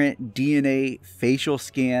fingerprint, DNA, facial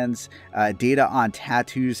scans, data on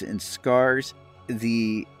tattoos and scars.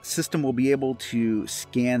 The system will be able to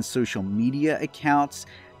scan social media accounts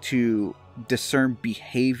to discern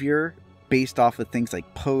behavior based off of things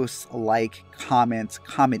like posts, like, comments,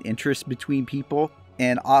 common interests between people,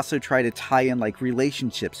 and also try to tie in like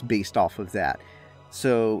relationships based off of that.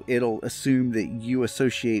 So it'll assume that you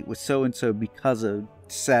associate with so-and-so because of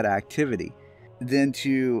said activity. Then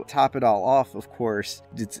to top it all off, of course,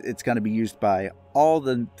 it's going to be used by all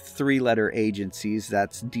the three-letter agencies,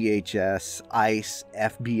 that's DHS, ICE,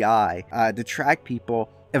 FBI, to track people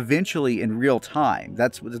eventually in real time.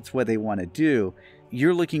 That's what they want to do.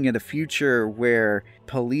 You're looking at a future where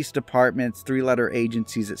police departments, three-letter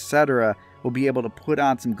agencies, etc., will be able to put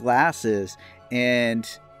on some glasses and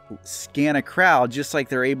scan a crowd just like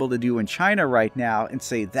they're able to do in China right now and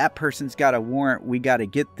say, that person's got a warrant, we got to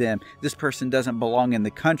get them. This person doesn't belong in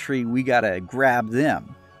the country, we got to grab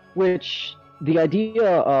them. Which, the idea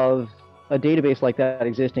of a database like that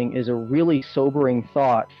existing is a really sobering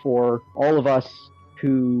thought for all of us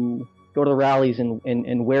who go to the rallies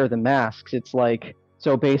and wear the masks. It's like,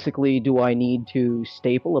 so basically, do I need to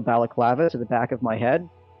staple a balaclava to the back of my head,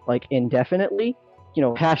 like, indefinitely? You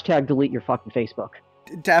know, hashtag delete your fucking Facebook.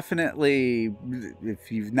 Definitely,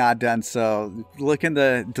 if you've not done so, look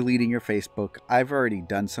into deleting your Facebook. I've already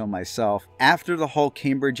done so myself. After the whole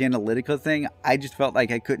Cambridge Analytica thing, I just felt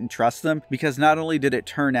like I couldn't trust them, because not only did it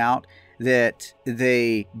turn out that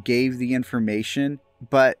they gave the information,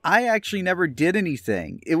 but I actually never did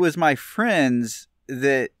anything. It was my friends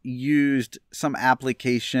that used some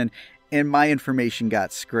application and my information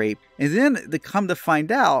got scraped. And then to come to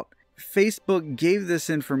find out, Facebook gave this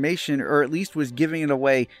information, or at least was giving it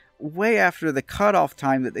away, way after the cutoff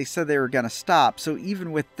time that they said they were going to stop. So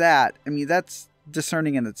even with that, I mean, that's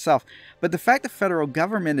discerning in itself. But the fact the federal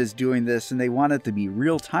government is doing this and they want it to be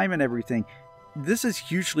real time and everything, this is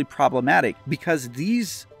hugely problematic, because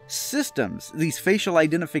these systems, these facial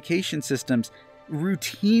identification systems,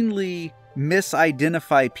 routinely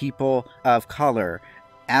misidentify people of color,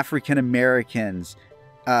 African Americans.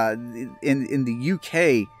 In the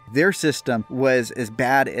UK, their system was as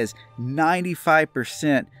bad as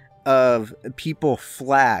 95% of people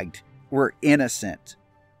flagged were innocent.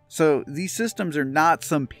 So these systems are not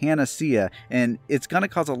some panacea, and it's going to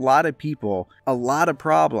cause a lot of people a lot of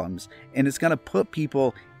problems, and it's going to put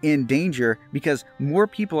people in danger, because more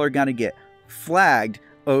people are going to get flagged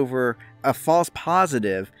over a false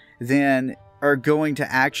positive than are going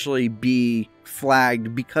to actually be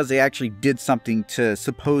flagged because they actually did something to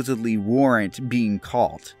supposedly warrant being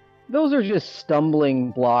caught. Those are just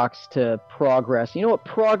stumbling blocks to progress. You know what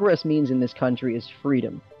progress means in this country is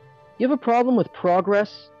freedom. You have a problem with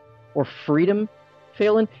progress or freedom,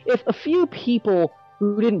 Faolan? If a few people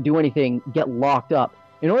who didn't do anything get locked up,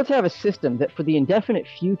 In order to have a system that for the indefinite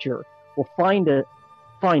future will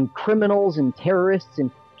find criminals and terrorists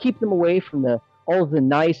and keep them away from all of the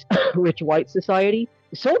nice, rich white society,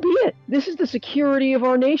 so be it. This is the security of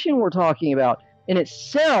our nation we're talking about. And it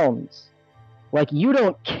sounds like you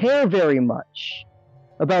don't care very much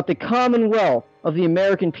about the commonwealth of the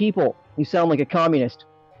American people. You sound like a communist.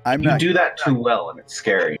 You do that too well, and it's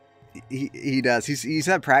scary. He does. He's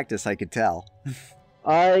had practice, I could tell.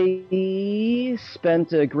 I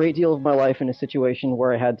spent a great deal of my life in a situation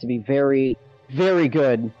where I had to be very, very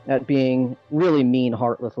good at being really mean,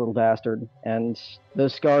 heartless little bastard, and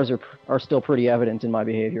those scars are still pretty evident in my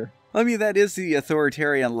behavior. I mean, that is the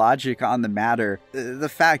authoritarian logic on the matter. The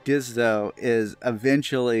fact is, though, is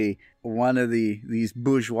eventually one of these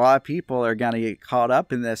bourgeois people are going to get caught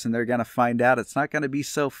up in this, and they're going to find out it's not going to be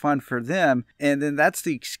so fun for them, and then that's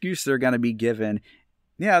the excuse they're going to be given.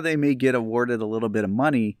 Yeah, they may get awarded a little bit of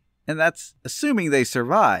money, and that's assuming they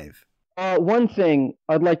survive. One thing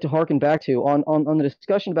I'd like to harken back to on the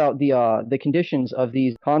discussion about the conditions of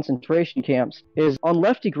these concentration camps is on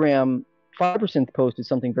Leftygram. 5% posted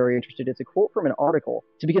something very interesting. It's a quote from an article.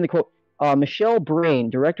 To begin the quote, Michelle Brain,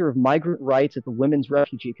 director of migrant rights at the Women's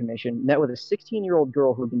Refugee Commission, met with a 16-year-old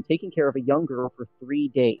girl who had been taking care of a young girl for 3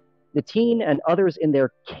 days. The teen and others in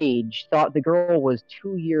their cage thought the girl was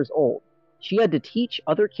 2 years old. She had to teach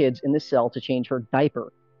other kids in the cell to change her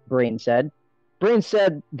diaper, Brain said. Brain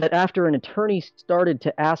said that after an attorney started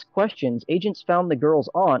to ask questions, agents found the girl's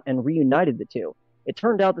aunt and reunited the two. It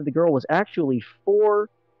turned out that the girl was actually 4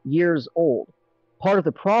 years old. Part of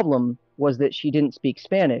the problem was that she didn't speak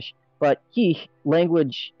Spanish, but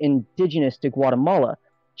language indigenous to Guatemala.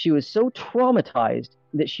 She was so traumatized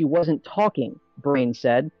that she wasn't talking, Brain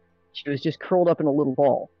said. She was just curled up in a little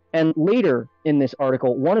ball. And later in this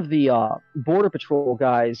article, one of the Border Patrol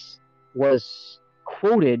guys was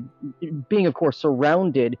quoted, being, of course,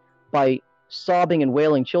 surrounded by sobbing and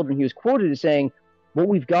wailing children. He was quoted as saying, "What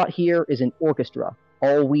we've got here is an orchestra.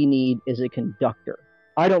 All we need is a conductor.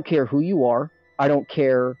 I don't care who you are. I don't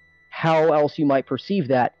care how else you might perceive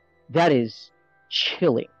that. That is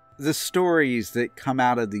chilling." The stories that come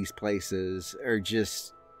out of these places are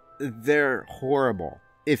just, they're horrible.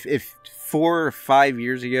 If 4 or 5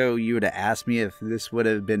 years ago you would have asked me if this would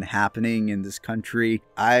have been happening in this country,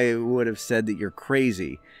 I would have said that you're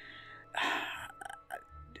crazy.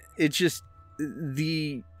 It's just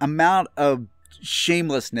the amount of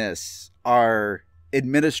shamelessness our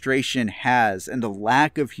administration has and the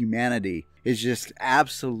lack of humanity is just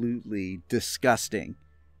absolutely disgusting.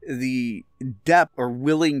 The depth are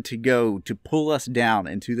willing to go to pull us down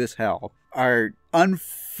into this hell are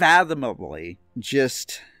unfathomably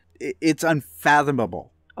it's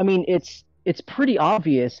unfathomable. I mean, it's pretty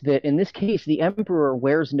obvious that in this case the emperor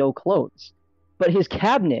wears no clothes, but his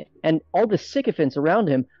cabinet and all the sycophants around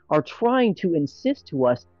him are trying to insist to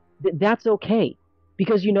us that that's okay,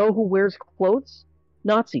 because you know who wears clothes?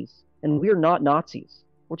 Nazis. And we're not Nazis.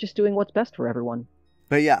 We're just doing what's best for everyone.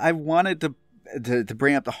 But yeah, I wanted to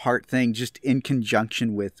bring up the heart thing just in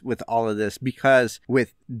conjunction with all of this, because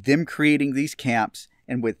with them creating these camps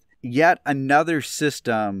and with yet another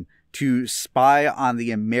system to spy on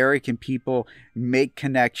the American people, make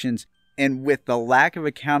connections, and with the lack of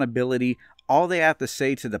accountability, all they have to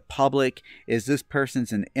say to the public is this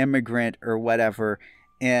person's an immigrant or whatever.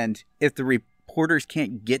 And if the reporters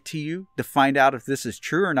can't get to you to find out if this is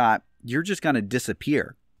true or not, you're just going to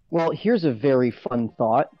disappear. Well, here's a very fun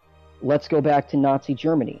thought. Let's go back to Nazi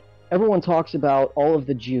Germany. Everyone talks about all of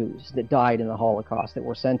the Jews that died in the Holocaust that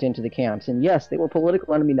were sent into the camps. And yes, they were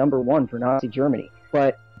political enemy number one for Nazi Germany.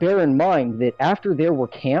 But bear in mind that after there were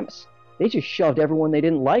camps, they just shoved everyone they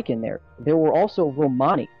didn't like in there. There were also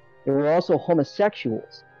Romani. There were also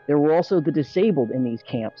homosexuals. There were also the disabled in these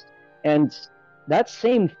camps. And that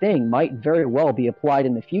same thing might very well be applied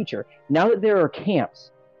in the future. Now that there are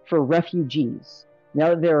camps for refugees,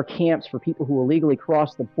 now that there are camps for people who illegally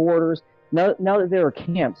cross the borders, now that there are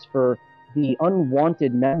camps for the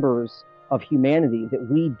unwanted members of humanity that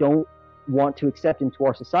we don't want to accept into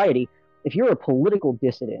our society, if you're a political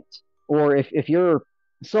dissident, or if you're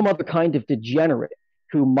some other kind of degenerate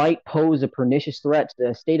who might pose a pernicious threat to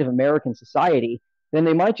the state of American society, then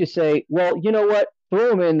they might just say, well, you know what,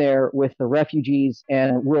 throw them in there with the refugees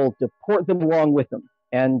and we'll deport them along with them.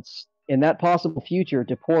 And in that possible future,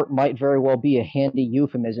 deport might very well be a handy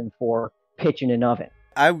euphemism for pitch in an oven.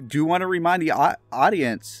 I do want to remind the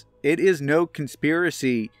audience, it is no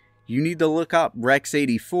conspiracy. You need to look up Rex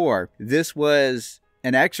 84. This was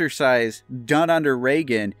an exercise done under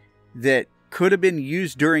Reagan that could have been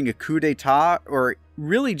used during a coup d'etat or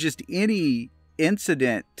really just any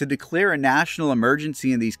incident to declare a national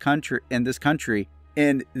emergency in this country.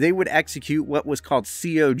 And they would execute what was called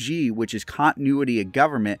COG, which is continuity of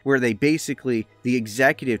government, where they basically, the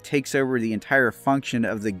executive takes over the entire function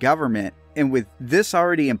of the government. And with this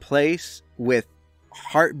already in place, with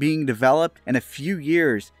heart being developed, in a few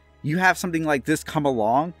years, you have something like this come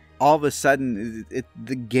along, all of a sudden,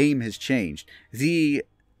 the game has changed. The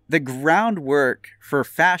groundwork for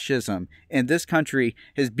fascism in this country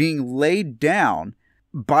is being laid down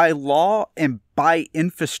by law and by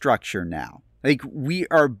infrastructure now. Like, we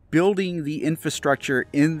are building the infrastructure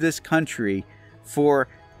in this country for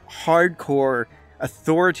hardcore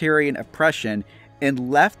authoritarian oppression, and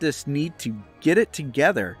leftists need to get it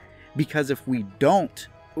together, because if we don't,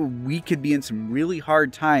 we could be in some really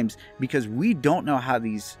hard times, because we don't know how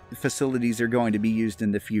these facilities are going to be used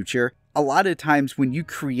in the future. A lot of times when you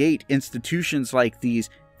create institutions like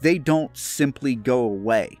these, they don't simply go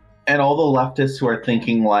away. And all the leftists who are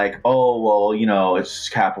thinking like, oh, well, you know, it's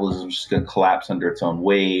just capitalism is just going to collapse under its own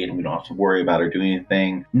weight and we don't have to worry about it or do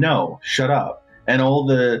anything. No, shut up. And all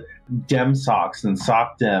the Dem socks and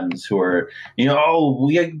sock Dems who are, you know, oh,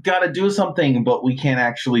 we got to do something, but we can't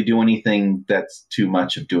actually do anything that's too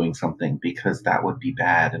much of doing something because that would be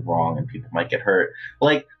bad and wrong and people might get hurt.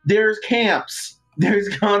 Like, there's camps. There's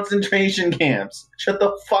concentration camps. Shut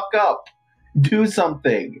the fuck up. Do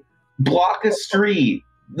something. Block a street.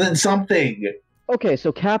 Something. Okay,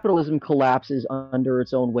 so capitalism collapses under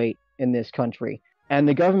its own weight in this country. And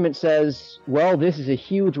the government says, well, this is a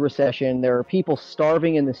huge recession. There are people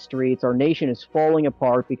starving in the streets. Our nation is falling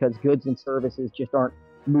apart because goods and services just aren't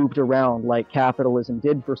moved around like capitalism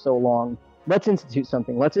did for so long. Let's institute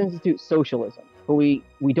something. Let's institute socialism. But we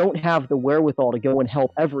don't have the wherewithal to go and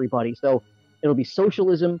help everybody. So it'll be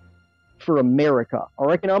socialism for America.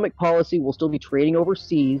 Our economic policy will still be trading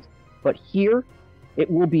overseas, but here it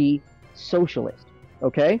will be socialist,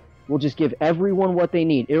 okay? We'll just give everyone what they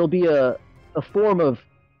need. It'll be a form of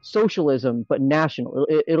socialism, but national.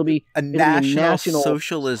 It'll be a national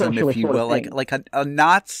socialism, if you will, like a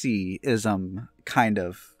Nazism kind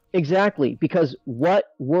of. Exactly, because what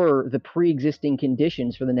were the pre-existing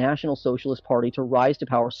conditions for the National Socialist Party to rise to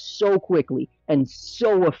power so quickly and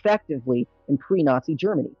so effectively in pre-Nazi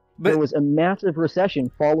Germany? There was a massive recession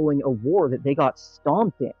following a war that they got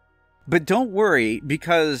stomped in. But don't worry,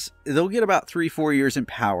 because they'll get about 3-4 years in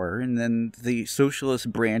power, and then the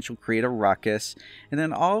socialist branch will create a ruckus, and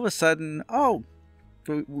then all of a sudden, oh,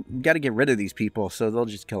 we got to get rid of these people, so they'll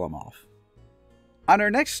just kill them off. On our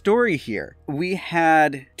next story here, we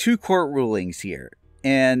had 2 court rulings here,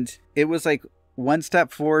 and it was like 1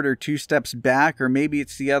 step forward or 2 steps back, or maybe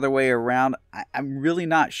it's the other way around. I'm really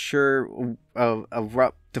not sure of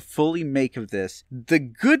what to fully make of this. The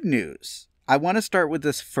good news, I want to start with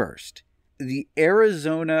this first. The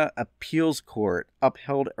Arizona Appeals Court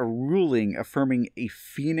upheld a ruling affirming a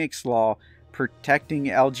Phoenix law protecting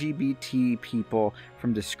LGBT people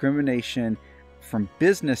from discrimination from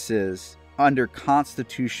businesses under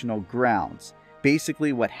constitutional grounds.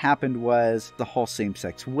 Basically, what happened was the whole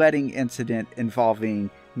same-sex wedding incident involving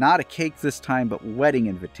not a cake this time, but wedding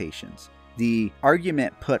invitations. The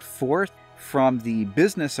argument put forth from the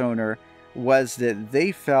business owner was that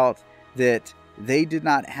they felt that they did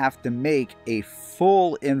not have to make a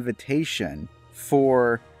full invitation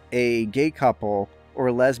for a gay couple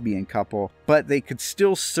or lesbian couple, but they could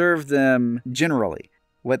still serve them generally.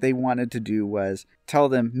 What they wanted to do was tell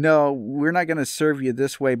them, no, we're not going to serve you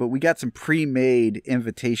this way, but we got some pre-made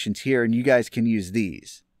invitations here and you guys can use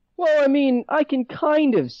these. Well, I mean, I can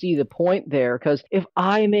kind of see the point there, because if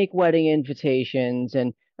I make wedding invitations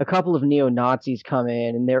and a couple of neo-Nazis come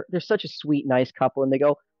in and they're such a sweet, nice couple, and they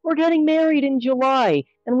go, we're getting married in July,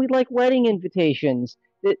 and we'd like wedding invitations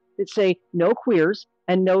that say no queers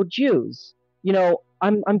and no Jews. You know,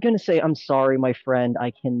 I'm going to say, I'm sorry, my friend,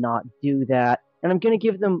 I cannot do that. And I'm going to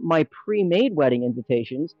give them my pre-made wedding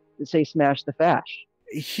invitations that say smash the fash.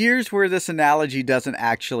 Here's where this analogy doesn't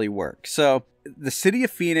actually work. So the city of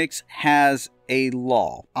Phoenix has a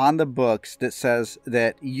law on the books that says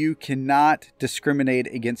that you cannot discriminate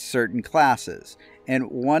against certain classes. And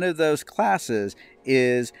one of those classes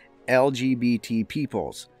is LGBT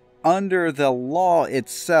peoples. Under the law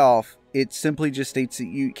itself, it simply just states that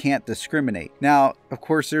you can't discriminate. Now, of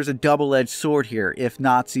course, there's a double-edged sword here. If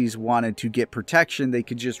Nazis wanted to get protection, they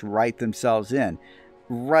could just write themselves in.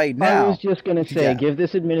 Right now, I was just going to say, give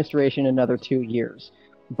this administration another 2 years.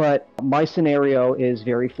 But my scenario is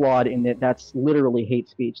very flawed in that that's literally hate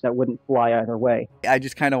speech. That wouldn't fly either way. I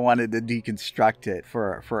just kind of wanted to deconstruct it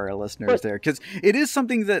for our listeners there, because it is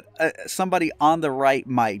something that somebody on the right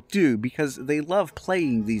might do because they love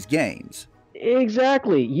playing these games.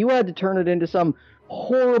 Exactly. You had to turn it into some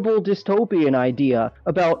horrible dystopian idea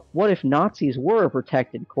about what if Nazis were a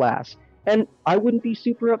protected class. And I wouldn't be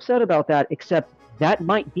super upset about that, except that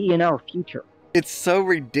might be in our future. It's so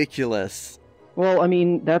ridiculous. Well, I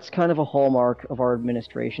mean, that's kind of a hallmark of our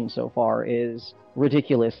administration so far, is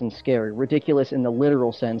ridiculous and scary. Ridiculous in the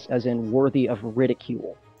literal sense, as in worthy of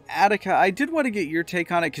ridicule. Attica, I did want to get your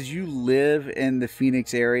take on it because you live in the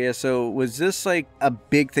Phoenix area. So was this like a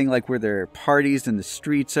big thing? Like, were there parties in the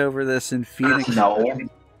streets over this in Phoenix? No.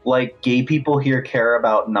 Like, gay people here care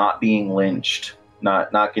about not being lynched,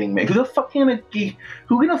 not getting married.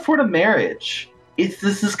 Who can afford a marriage?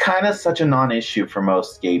 This is kind of such a non-issue for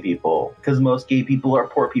most gay people, because most gay people are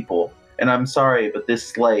poor people. And I'm sorry, but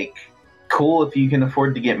this, like, cool if you can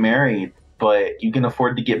afford to get married, but you can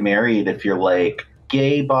afford to get married if you're like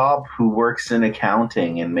gay Bob who works in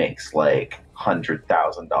accounting and makes like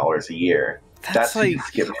 $100,000 a year. That's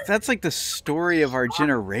like the story of our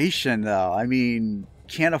generation, though. I mean,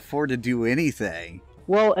 can't afford to do anything.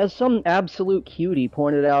 Well, as some absolute cutie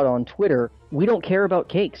pointed out on Twitter, we don't care about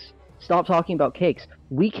cakes. Stop talking about cakes.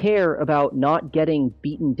 We care about not getting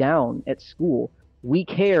beaten down at school. We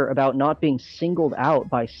care about not being singled out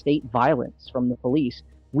by state violence from the police.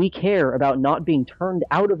 We care about not being turned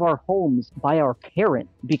out of our homes by our parent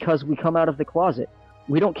because we come out of the closet.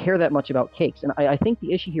 We don't care that much about cakes. And I think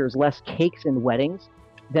the issue here is less cakes and weddings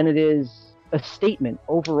than it is a statement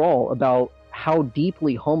overall about how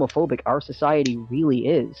deeply homophobic our society really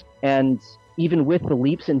is. And even with the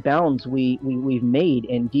leaps and bounds we've made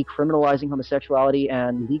in decriminalizing homosexuality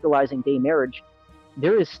and legalizing gay marriage,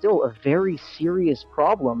 there is still a very serious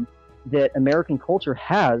problem that American culture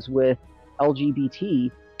has with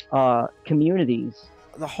LGBT communities.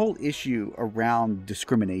 The whole issue around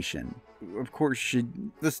discrimination, of course,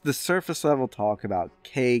 should the surface level talk about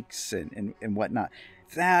cakes and whatnot.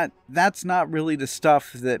 That's not really the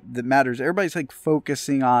stuff that matters. Everybody's like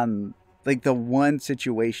focusing on like the one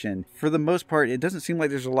situation. For the most part, it doesn't seem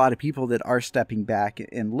like there's a lot of people that are stepping back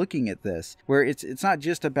and looking at this, where it's not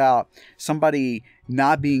just about somebody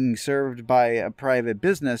not being served by a private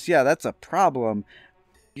business. Yeah, that's a problem.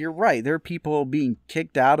 You're right. There are people being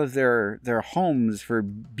kicked out of their homes for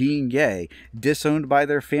being gay, disowned by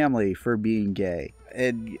their family for being gay.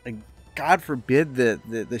 And God forbid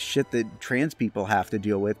the shit that trans people have to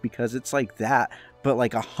deal with, because it's like that, but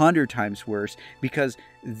like 100 times worse, because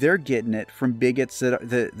they're getting it from bigots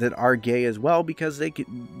that are gay as well, because they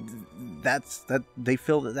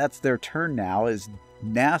feel that that's their turn now, as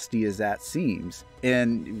nasty as that seems.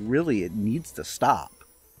 And really, it needs to stop.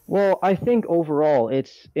 Well, I think overall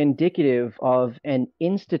it's indicative of an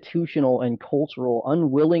institutional and cultural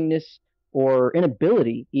unwillingness or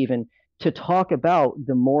inability even to talk about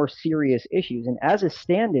the more serious issues. And as a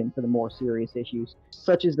stand-in for the more serious issues,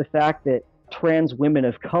 such as the fact that trans women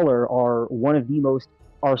of color are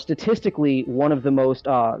statistically one of the most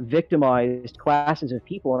victimized classes of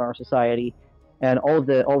people in our society, and all of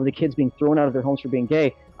the kids being thrown out of their homes for being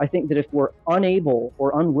gay, I think that if we're unable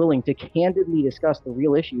or unwilling to candidly discuss the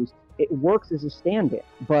real issues, it works as a stand-in.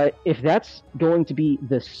 But if that's going to be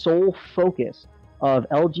the sole focus of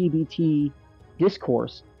LGBT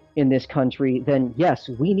discourse in this country, then yes,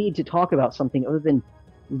 we need to talk about something other than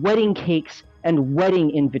wedding cakes and wedding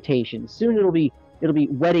invitations. Soon it'll be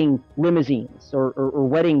wedding limousines or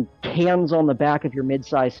wedding cans on the back of your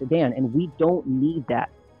mid-size sedan, and we don't need that.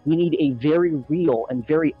 We need a very real and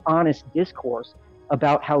very honest discourse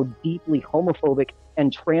about how deeply homophobic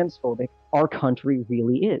and transphobic our country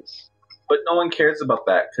really is. But no one cares about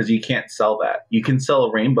that because you can't sell that. You can sell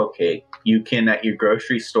a rainbow cake. You can, at your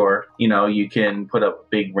grocery store, you can put up a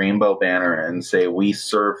big rainbow banner and say, "We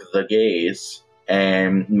serve the gays,"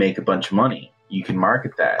 and make a bunch of money. You can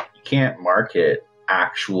market that. You can't market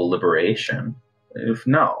actual liberation.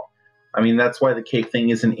 That's why the cake thing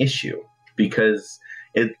is an issue, because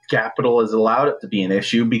capital has allowed it to be an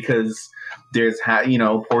issue, because there's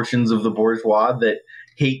portions of the bourgeois that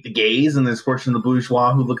hate the gays, and there's portions of the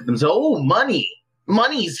bourgeois who look at them and say, "Oh,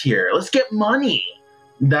 money's here, let's get money."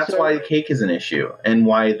 That's why the cake is an issue, and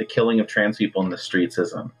why the killing of trans people in the streets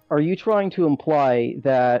isn't. Are you trying to imply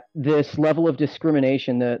that this level of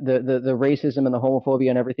discrimination, the racism and the homophobia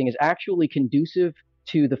and everything, is actually conducive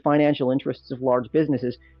to the financial interests of large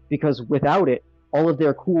businesses? Because without it, all of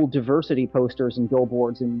their cool diversity posters and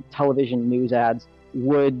billboards and television news ads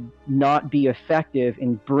would not be effective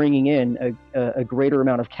in bringing in a greater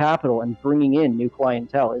amount of capital and bringing in new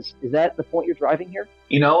clientele. Is that the point you're driving here?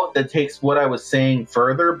 That takes what I was saying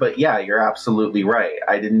further, but yeah, you're absolutely right.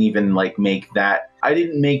 I didn't even make that. I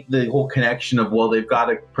didn't make the whole connection of, well, they've got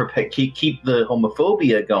to keep the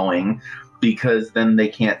homophobia going because then they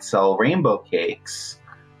can't sell rainbow cakes.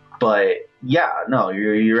 But Yeah, no,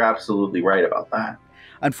 you're absolutely right about that.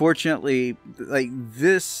 Unfortunately, like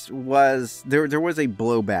this was there was a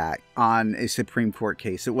blowback on a Supreme Court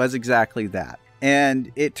case. It was exactly that.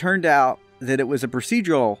 And it turned out that it was a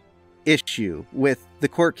procedural issue with the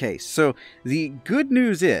court case. So the good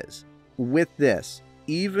news is with this,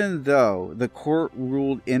 even though the court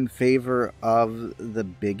ruled in favor of the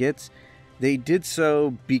bigots, they did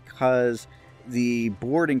so because the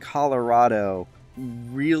board in Colorado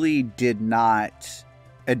really did not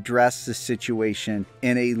address the situation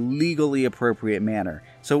in a legally appropriate manner.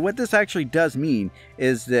 So what this actually does mean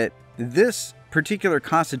is that this particular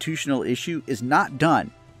constitutional issue is not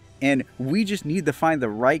done, and we just need to find the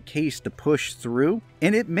right case to push through,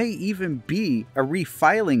 and it may even be a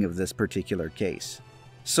refiling of this particular case.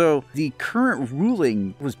 So the current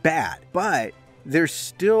ruling was bad, but there's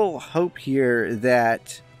still hope here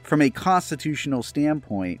that from a constitutional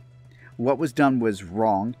standpoint, what was done was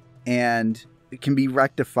wrong, and it can be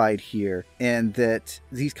rectified here, and that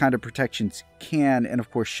these kind of protections can and of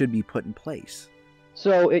course should be put in place.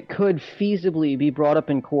 So it could feasibly be brought up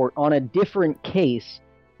in court on a different case,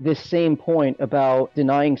 this same point about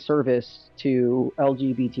denying service to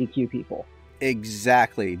LGBTQ people.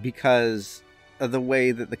 Exactly, because of the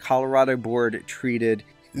way that the Colorado board treated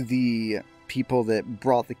the people that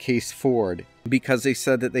brought the case forward, because they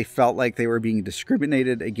said that they felt like they were being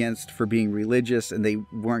discriminated against for being religious and they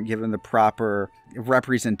weren't given the proper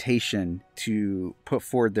representation to put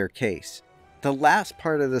forward their case. The last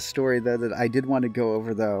part of the story, though, that I did want to go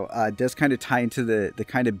over, though, does kind of tie into the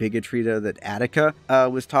kind of bigotry, though, that Attica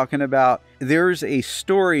was talking about. There's a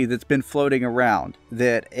story that's been floating around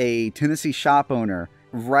that a Tennessee shop owner,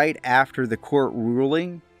 right after the court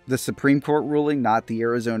ruling, the Supreme Court ruling, not the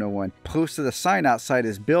Arizona one, posted a sign outside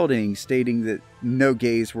his building stating that no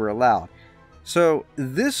gays were allowed. So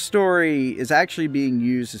this story is actually being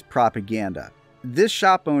used as propaganda. This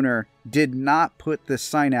shop owner did not put this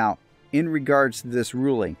sign out in regards to this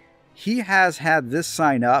ruling. He has had this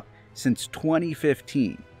sign up since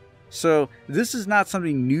 2015. So this is not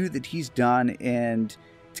something new that he's done, and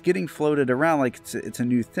it's getting floated around like it's a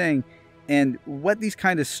new thing. And what these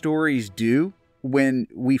kind of stories do when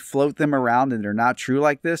we float them around and they're not true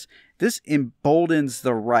like this emboldens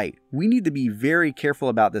the right. We need to be very careful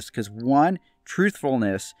about this because, one,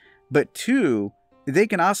 truthfulness, but two, they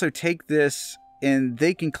can also take this and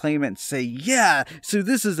they can claim it and say, yeah, so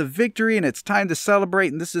this is a victory and it's time to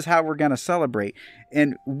celebrate and this is how we're going to celebrate.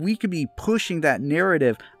 And we could be pushing that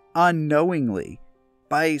narrative unknowingly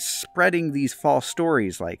by spreading these false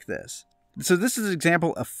stories like this. So this is an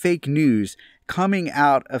example of fake news coming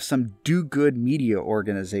out of some do-good media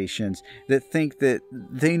organizations that think that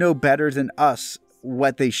they know better than us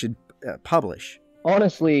what they should publish.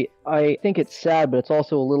 Honestly, I think it's sad, but it's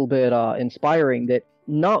also a little bit inspiring that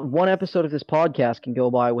not one episode of this podcast can go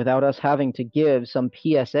by without us having to give some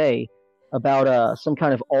PSA about some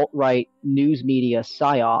kind of alt-right news media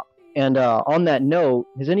psyop. And on that note,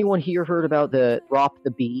 has anyone here heard about the Drop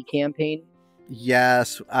the B campaign?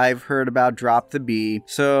 Yes, I've heard about Drop the B.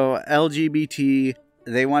 So LGBT,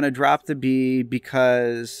 they want to drop the B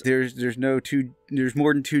because there's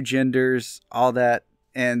more than two genders, all that,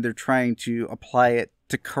 and they're trying to apply it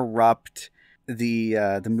to corrupt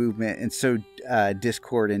the movement and sow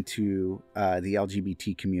discord into the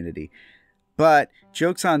LGBT community. But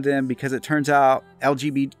joke's on them, because it turns out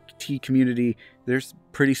LGBT community, there's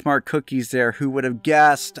pretty smart cookies there. Who would have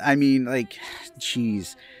guessed? I mean, like,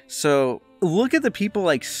 geez. So look at the people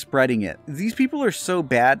like spreading it. These people are so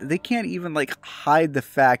bad, they can't even like hide the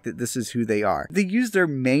fact that this is who they are. They use their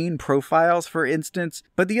main profiles, for instance.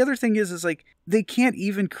 But the other thing is like, they can't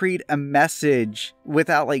even create a message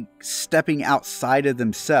without like stepping outside of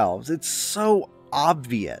themselves. It's so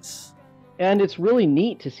obvious. And it's really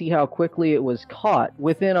neat to see how quickly it was caught.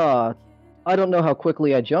 Within I don't know how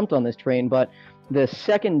quickly I jumped on this train, but the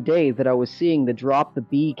second day that I was seeing the Drop the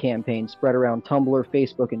B campaign spread around Tumblr,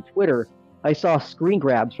 Facebook, and Twitter, I saw screen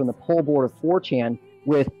grabs from the poll board of 4chan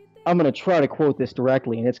with, I'm going to try to quote this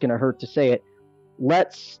directly, and it's going to hurt to say it,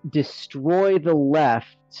 "Let's destroy the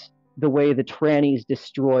left the way the trannies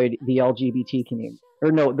destroyed the LGBT community."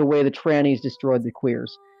 Or no, the way the trannies destroyed the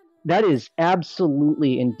queers. That is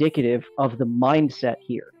absolutely indicative of the mindset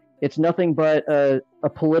here. It's nothing but a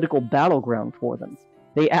political battleground for them.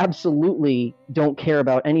 They absolutely don't care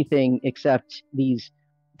about anything except these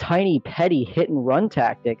tiny, petty hit-and-run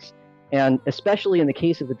tactics. And especially in the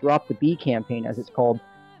case of the Drop the B campaign, as it's called,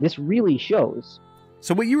 this really shows.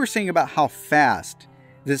 So what you were saying about how fast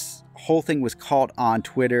this whole thing was caught on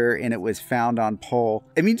Twitter and it was found on poll.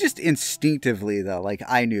 I mean, just instinctively though, like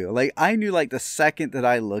I knew like the second that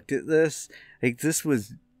I looked at this, like this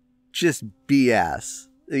was just BS.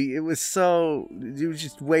 It was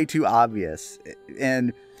just way too obvious.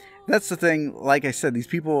 And that's the thing, like I said, these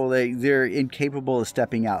people, they're incapable of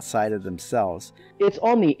stepping outside of themselves. It's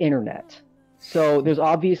on the internet, so there's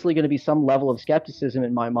obviously going to be some level of skepticism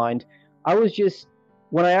in my mind.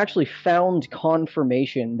 When I actually found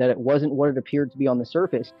confirmation that it wasn't what it appeared to be on the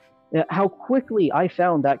surface, how quickly I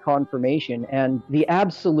found that confirmation and the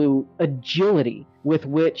absolute agility with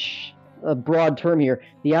which, a broad term here,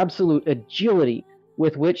 the absolute agility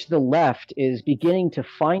with which the left is beginning to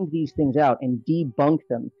find these things out and debunk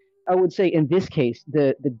them. I would say in this case,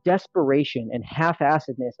 the desperation and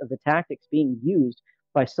half-assedness of the tactics being used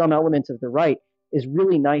by some elements of the right is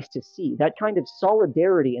really nice to see. That kind of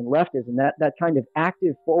solidarity in leftism, that kind of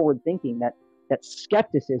active forward thinking, that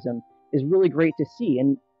skepticism is really great to see.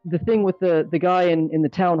 And the thing with the guy in the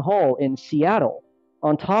town hall in Seattle,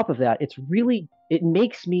 on top of that, it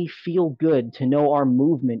makes me feel good to know our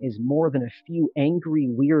movement is more than a few angry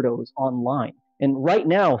weirdos online. And right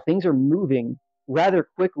now, things are moving rather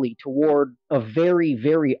quickly toward a very,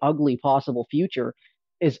 very ugly possible future.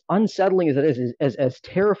 As unsettling as it is, as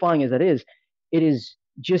terrifying as it is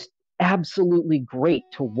just absolutely great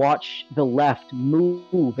to watch the left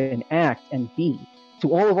move and act and be.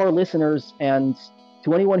 To all of our listeners and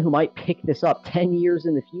to anyone who might pick this up 10 years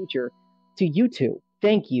in the future, to you two,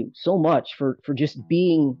 thank you so much for just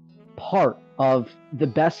being part of the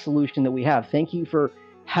best solution that we have. Thank you for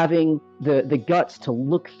having the guts to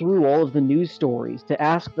look through all of the news stories, to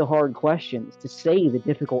ask the hard questions, to say the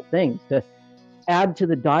difficult things, to add to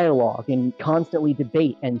the dialogue and constantly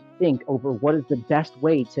debate and think over what is the best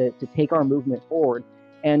way to take our movement forward,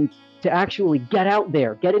 and to actually get out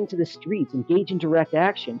there, get into the streets, engage in direct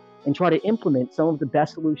action, and try to implement some of the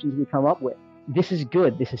best solutions we come up with. This is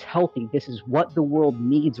good. This is healthy. This is what the world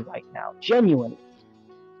needs right now. Genuinely.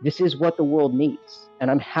 This is what the world needs. And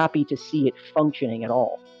I'm happy to see it functioning at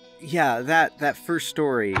all. Yeah, that first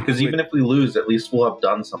story. Because even if we lose, at least we'll have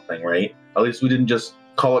done something, right? At least we didn't just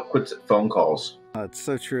call it quits at phone calls. Oh, it's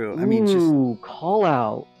so true. I mean, just call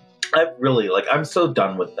out. I'm so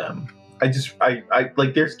done with them.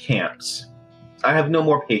 There's camps. I have no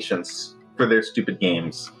more patience for their stupid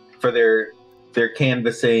games, for their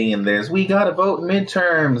canvassing, and we gotta vote in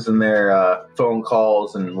midterms, and their phone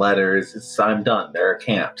calls and letters. I'm done. There are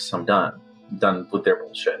camps. I'm done. I'm done with their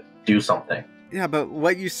bullshit. Do something. Yeah, but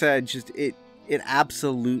what you said, it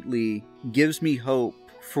absolutely gives me hope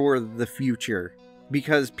for the future,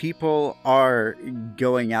 because people are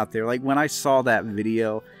going out there. Like when I saw that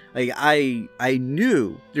video, like I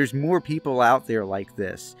knew there's more people out there like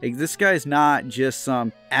this. Like this guy's not just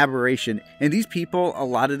some aberration. And these people, a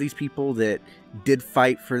lot of these people that did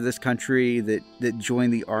fight for this country, that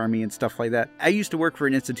joined the army and stuff like that. I used to work for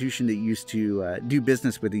an institution that used to do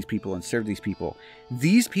business with these people and serve these people.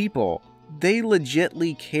 These people, they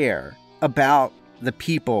legitly care about the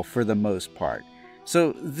people for the most part.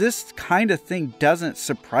 So this kind of thing doesn't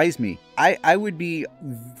surprise me. I would be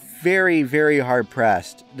very, very hard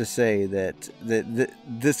pressed to say that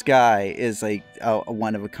this guy is like a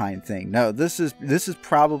one of a kind thing. No, this is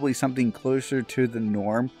probably something closer to the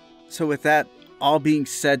norm. So with that all being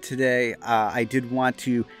said today, I did want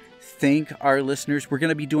to thank our listeners. We're going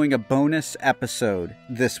to be doing a bonus episode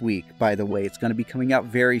this week, by the way. It's going to be coming out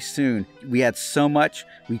very soon. We had so much,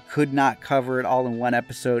 we could not cover it all in one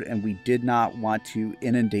episode, and we did not want to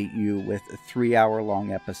inundate you with a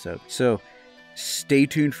 3-hour-long episode. So stay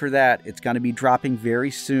tuned for that. It's going to be dropping very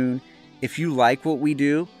soon. If you like what we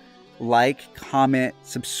do, like, comment,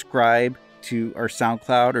 subscribe to our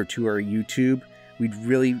SoundCloud or to our YouTube. We'd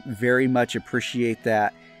really very much appreciate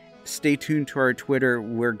that. Stay tuned to our Twitter.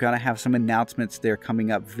 We're going to have some announcements there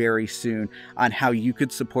coming up very soon on how you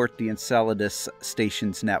could support the Enceladus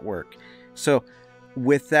Stations Network. So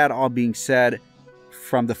with that all being said,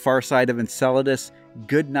 from the far side of Enceladus,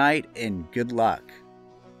 good night and good luck.